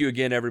 thank you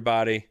again,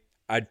 everybody.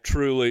 I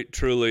truly,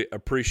 truly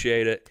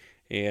appreciate it,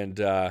 and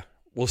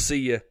we'll see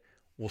you.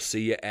 We'll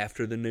see you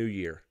after the new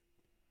year.